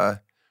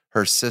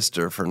her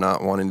sister for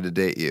not wanting to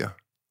date you.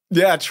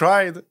 Yeah, I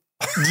tried.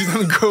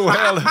 Didn't go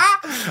well.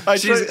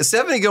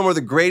 Stephanie Gilmore,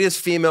 the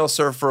greatest female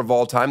surfer of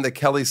all time, the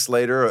Kelly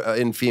Slater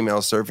in female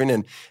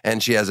surfing,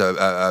 and she has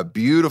a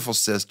beautiful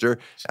sister.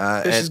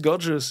 She's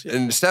gorgeous. Yeah.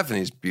 And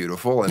Stephanie's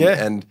beautiful.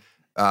 And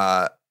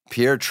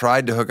Pierre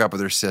tried to hook up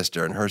with her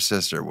sister, and her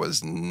sister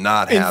was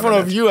not having it. In front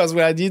of you, as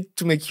what I did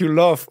to make you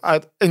laugh.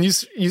 And you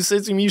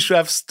said to me, you should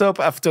have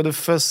stopped after the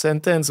first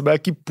sentence, but I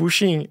keep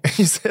pushing. And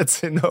you said,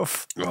 it's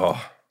enough.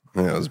 Oh,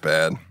 yeah, it was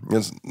bad.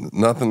 It's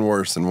nothing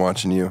worse than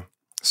watching you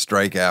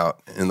strike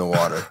out in the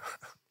water.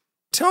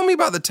 Tell me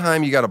about the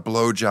time you got a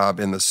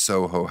blowjob in the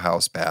Soho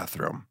House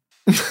bathroom.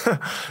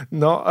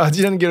 No, I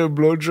didn't get a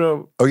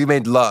blowjob. Oh, you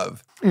made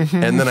love.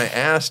 Mm-hmm. And then I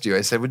asked you, I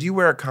said, would you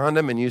wear a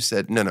condom? And you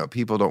said, no,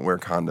 people don't wear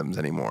condoms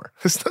anymore.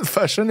 It's not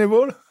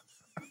fashionable.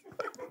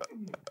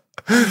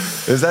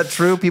 Is that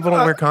true? People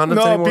don't wear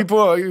condoms anymore? No,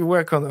 people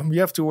wear condom. You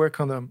have to wear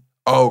condom.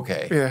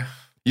 Okay. Yeah.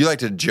 You like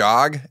to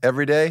jog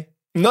every day?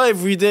 Not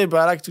every day,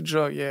 but I like to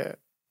jog, yeah.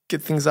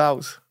 Get things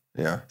out.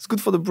 Yeah. It's good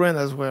for the brain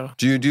as well.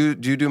 Do you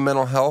do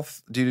mental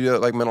health? Do you do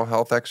like mental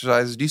health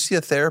exercises? Do you see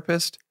a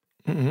therapist?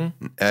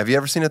 Mm-hmm. Have you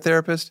ever seen a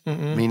therapist?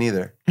 Mm-mm. Me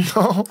neither.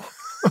 No.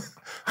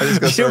 I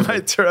just go surfing. You're my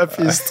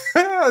therapist.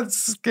 It's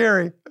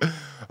scary.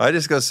 I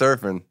just go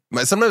surfing.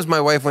 Sometimes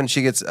my wife, when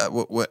she gets,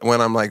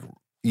 when I'm like,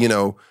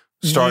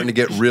 starting to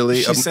get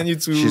really,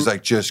 she's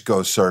like, just go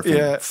surfing.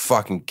 Yeah.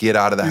 Fucking get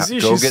out of the house.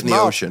 Go get in the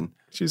ocean.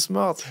 She's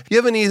smart. You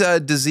have any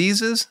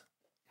diseases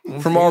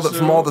from all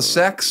the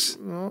sex?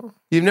 No.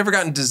 You've never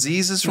gotten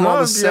diseases from all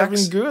the sex? I've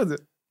been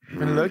good. I've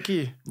been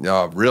lucky.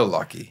 Oh, real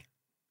lucky.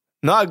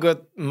 No, I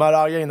got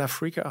malaria in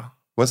Africa.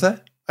 What's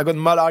that? I got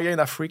malaria in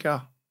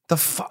Africa. The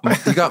fuck?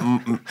 You got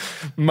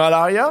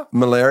malaria?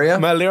 Malaria?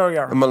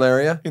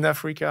 Malaria in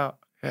Africa.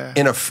 Yeah.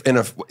 In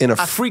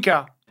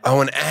Africa.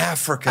 Oh, in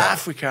Africa.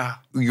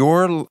 Africa.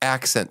 Your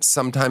accent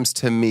sometimes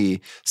to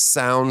me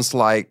sounds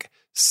like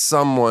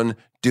someone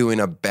doing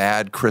a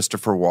bad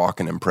Christopher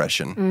Walken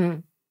impression.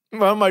 Mm.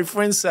 Well, my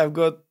friends say I've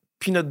got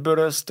peanut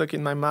butter stuck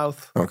in my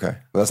mouth. Okay.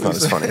 Well, that's not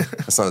as funny.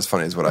 That's not as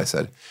funny as what I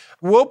said.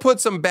 We'll put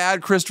some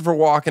bad Christopher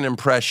Walken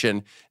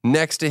impression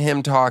next to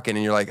him talking,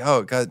 and you're like,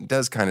 oh, it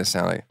does kind of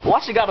sound like.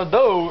 What you gotta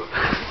do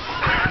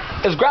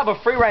is grab a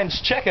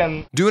free-range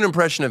chicken. Do an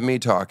impression of me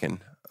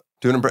talking.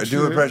 Do an impression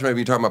of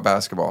you talking about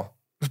basketball.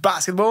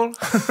 Basketball?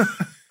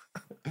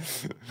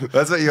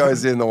 That's what you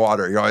always do in the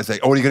water. You're always like,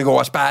 oh, are you going to go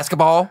watch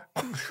basketball?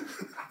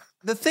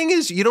 The thing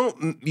is, you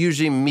don't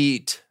usually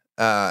meet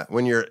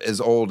when you're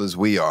as old as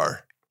we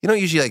are. You don't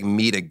usually like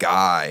meet a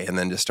guy and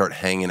then just start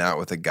hanging out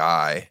with a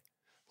guy.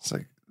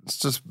 It's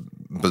just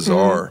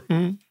bizarre.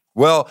 Mm-hmm.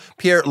 Well,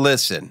 Pierre,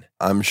 listen,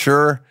 I'm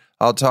sure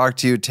I'll talk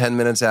to you 10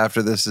 minutes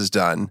after this is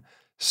done.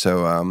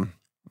 So,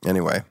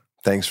 anyway,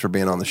 thanks for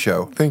being on the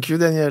show. Thank you,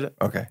 Daniel.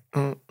 Okay.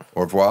 Au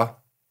revoir.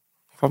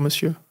 Au revoir,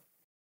 monsieur.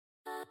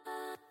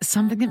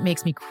 Something that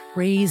makes me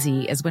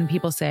crazy is when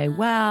people say,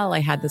 well, I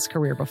had this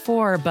career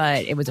before,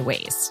 but it was a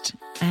waste.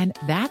 And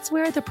that's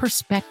where the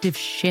perspective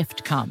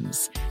shift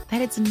comes,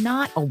 that it's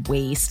not a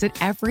waste,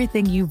 that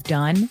everything you've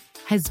done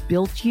has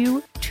built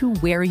you to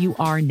where you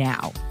are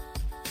now.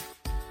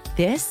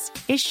 This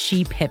is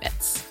She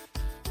Pivots,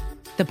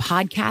 the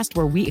podcast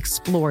where we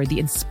explore the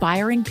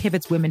inspiring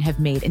pivots women have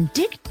made and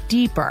dig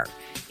deeper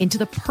into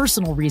the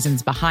personal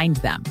reasons behind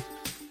them.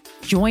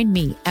 Join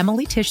me,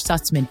 Emily Tish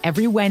Sussman,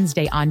 every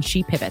Wednesday on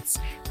She Pivots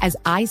as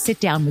I sit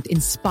down with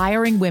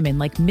inspiring women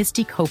like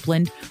Misty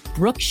Copeland,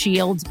 Brooke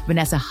Shields,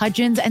 Vanessa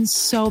Hudgens, and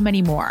so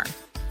many more.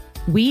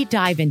 We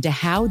dive into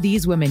how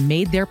these women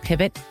made their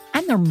pivot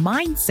and their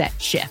mindset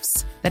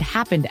shifts that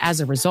happened as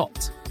a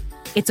result.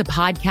 It's a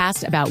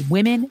podcast about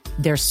women,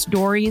 their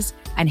stories,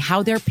 and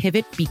how their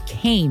pivot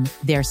became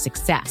their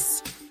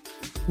success.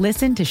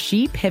 Listen to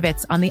She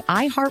Pivots on the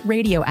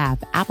iHeartRadio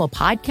app, Apple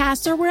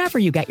Podcasts, or wherever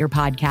you get your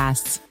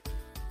podcasts.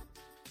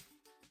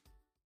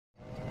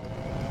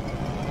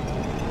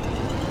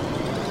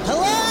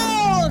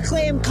 Hello,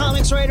 acclaimed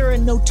comics writer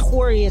and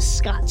notorious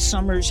Scott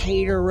Summers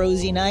hater,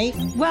 Rosie Knight.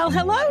 Well,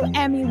 hello,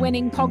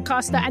 Emmy-winning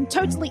podcaster and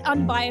totally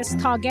unbiased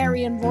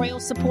Targaryen royal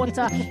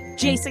supporter,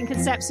 Jason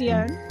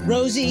Concepcion.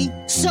 Rosie,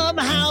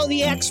 somehow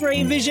the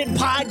X-Ray Vision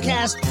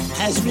podcast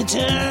has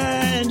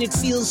returned. It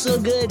feels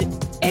so good.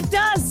 It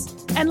does.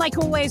 And like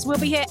always, we'll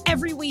be here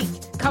every week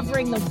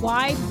covering the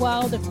wide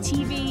world of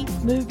TV,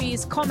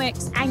 movies,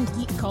 comics, and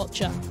geek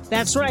culture.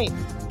 That's right.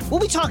 We'll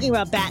be talking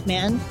about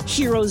Batman,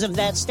 heroes of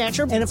that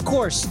stature, and of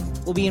course,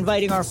 we'll be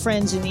inviting our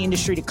friends in the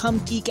industry to come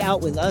geek out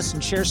with us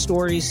and share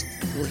stories.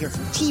 We'll hear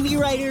from TV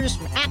writers,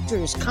 from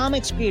actors,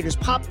 comics creators,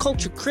 pop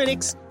culture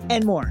critics,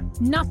 and more.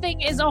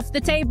 Nothing is off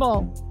the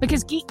table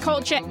because geek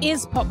culture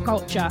is pop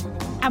culture,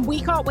 and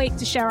we can't wait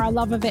to share our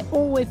love of it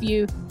all with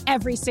you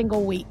every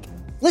single week.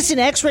 Listen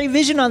to X-Ray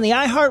Vision on the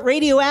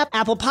iHeartRadio app,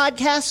 Apple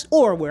Podcasts,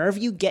 or wherever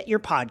you get your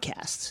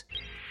podcasts.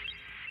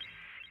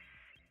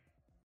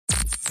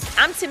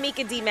 I'm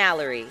Tamika D.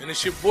 Mallory. And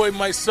it's your boy,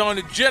 my son,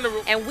 the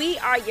General. And we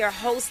are your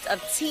hosts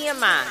of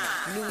TMI.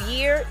 New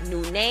year,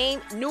 new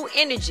name, new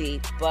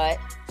energy, but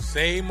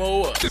same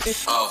old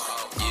us.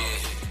 Oh,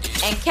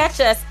 yeah. And catch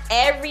us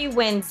every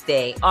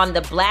Wednesday on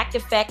the Black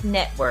Effect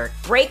Network,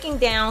 breaking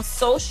down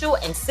social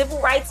and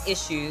civil rights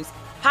issues,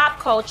 pop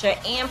culture,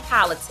 and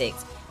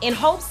politics in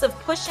hopes of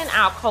pushing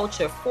our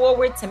culture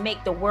forward to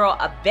make the world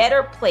a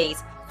better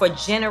place for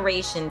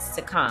generations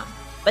to come.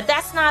 But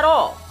that's not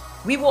all.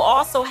 We will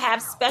also have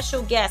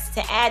special guests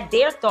to add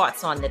their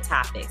thoughts on the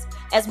topics,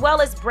 as well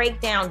as break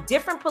down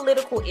different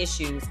political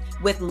issues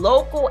with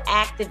local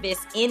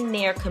activists in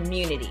their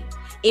community.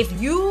 If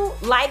you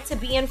like to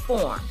be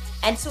informed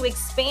and to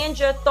expand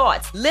your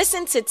thoughts,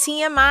 listen to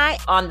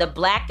TMI on the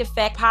Black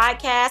Effect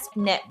Podcast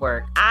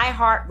Network,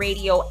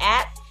 iHeartRadio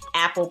app,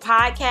 Apple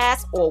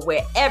Podcasts, or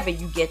wherever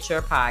you get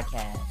your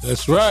podcasts.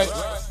 That's right.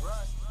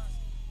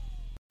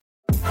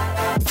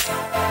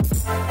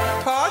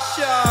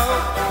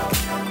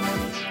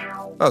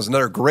 That was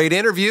another great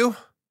interview.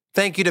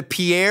 Thank you to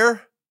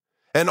Pierre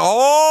and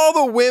all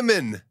the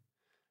women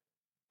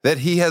that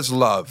he has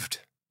loved.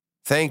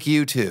 Thank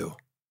you, too.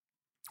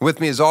 With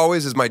me, as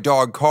always, is my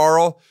dog,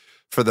 Carl,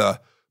 for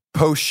the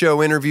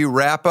post-show interview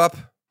wrap-up.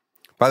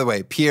 By the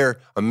way, Pierre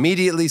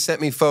immediately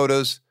sent me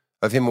photos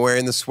of him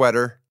wearing the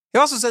sweater. He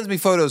also sends me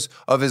photos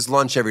of his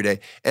lunch every day.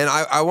 And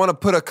I want to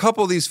put a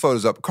couple of these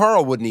photos up.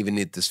 Carl wouldn't even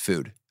eat this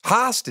food.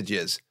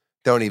 Hostages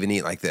don't even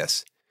eat like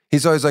this.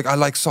 He's always like, I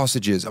like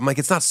sausages. I'm like,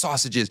 it's not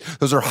sausages.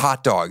 Those are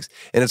hot dogs.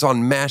 And it's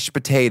on mashed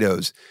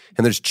potatoes.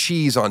 And there's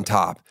cheese on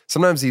top.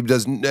 Sometimes he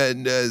does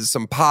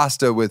some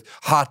pasta with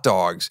hot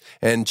dogs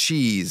and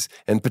cheese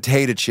and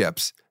potato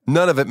chips.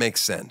 None of it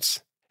makes sense.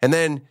 And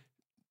then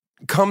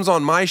comes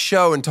on my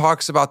show and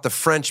talks about the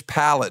French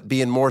palate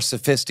being more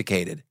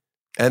sophisticated.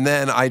 And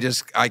then I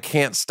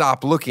can't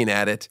stop looking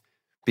at it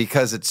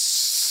because it's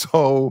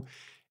so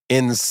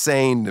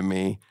insane to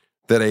me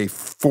that a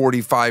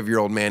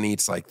 45-year-old man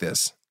eats like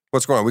this.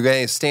 What's going on? We got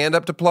any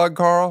stand-up to plug,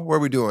 Carl? Where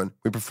are we doing?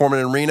 We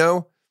performing in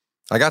Reno?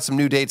 I got some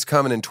new dates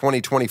coming in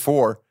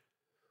 2024.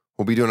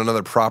 We'll be doing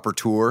another proper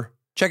tour.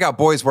 Check out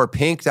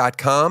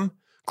boyswearpink.com,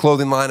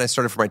 clothing line I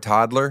started for my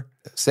toddler.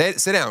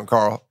 Sit down,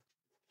 Carl.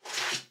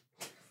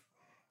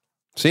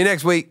 See you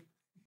next week.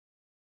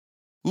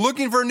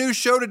 Looking for a new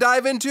show to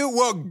dive into?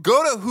 Well,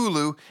 go to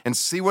Hulu and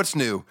see what's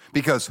new,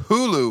 because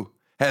Hulu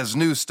has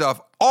new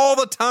stuff all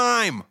the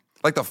time.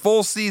 Like the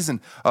full season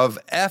of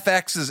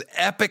FX's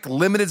epic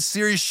limited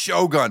series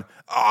Shogun.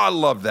 Oh, I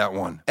love that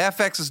one.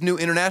 FX's new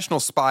international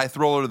spy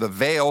thriller The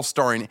Veil,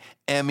 starring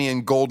Emmy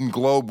and Golden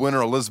Globe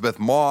winner Elizabeth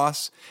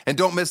Moss. And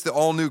don't miss the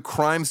all-new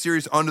crime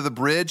series Under the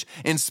Bridge,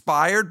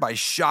 inspired by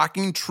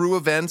shocking true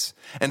events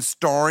and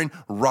starring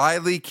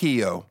Riley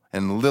Keough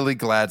and Lily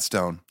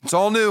Gladstone. It's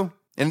all new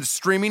and it's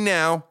streaming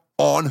now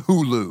on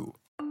Hulu.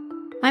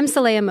 I'm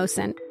Saleha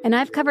Mohsin, and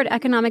I've covered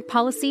economic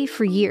policy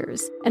for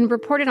years and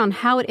reported on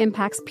how it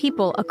impacts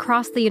people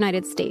across the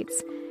United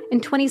States. In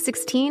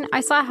 2016,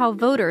 I saw how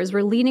voters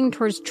were leaning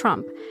towards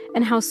Trump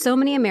and how so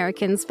many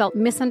Americans felt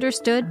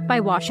misunderstood by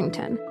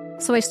Washington.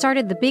 So I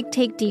started The Big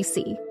Take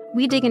DC.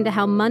 We dig into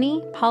how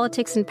money,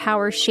 politics, and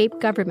power shape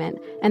government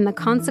and the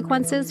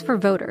consequences for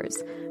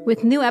voters.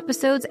 With new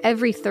episodes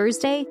every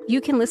Thursday,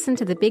 you can listen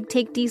to The Big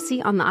Take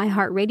DC on the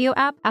iHeartRadio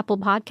app, Apple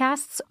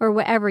Podcasts, or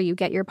wherever you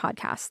get your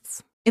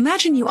podcasts.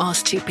 Imagine you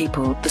ask two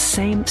people the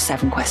same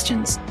 7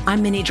 questions.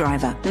 I'm Minnie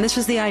Driver, and this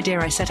was the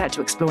idea I set out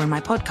to explore in my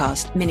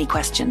podcast, Mini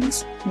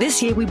Questions.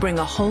 This year, we bring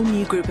a whole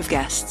new group of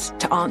guests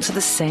to answer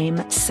the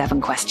same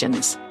 7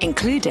 questions,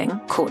 including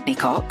Courtney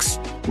Cox,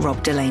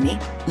 Rob Delaney,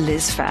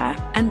 Liz Phair,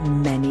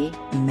 and many,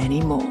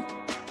 many more.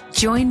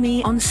 Join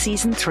me on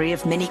Season 3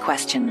 of Mini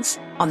Questions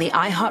on the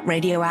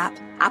iHeartRadio app,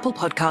 Apple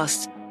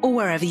Podcasts, or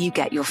wherever you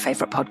get your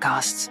favorite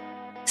podcasts.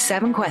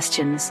 7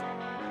 questions,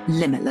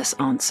 limitless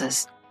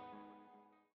answers.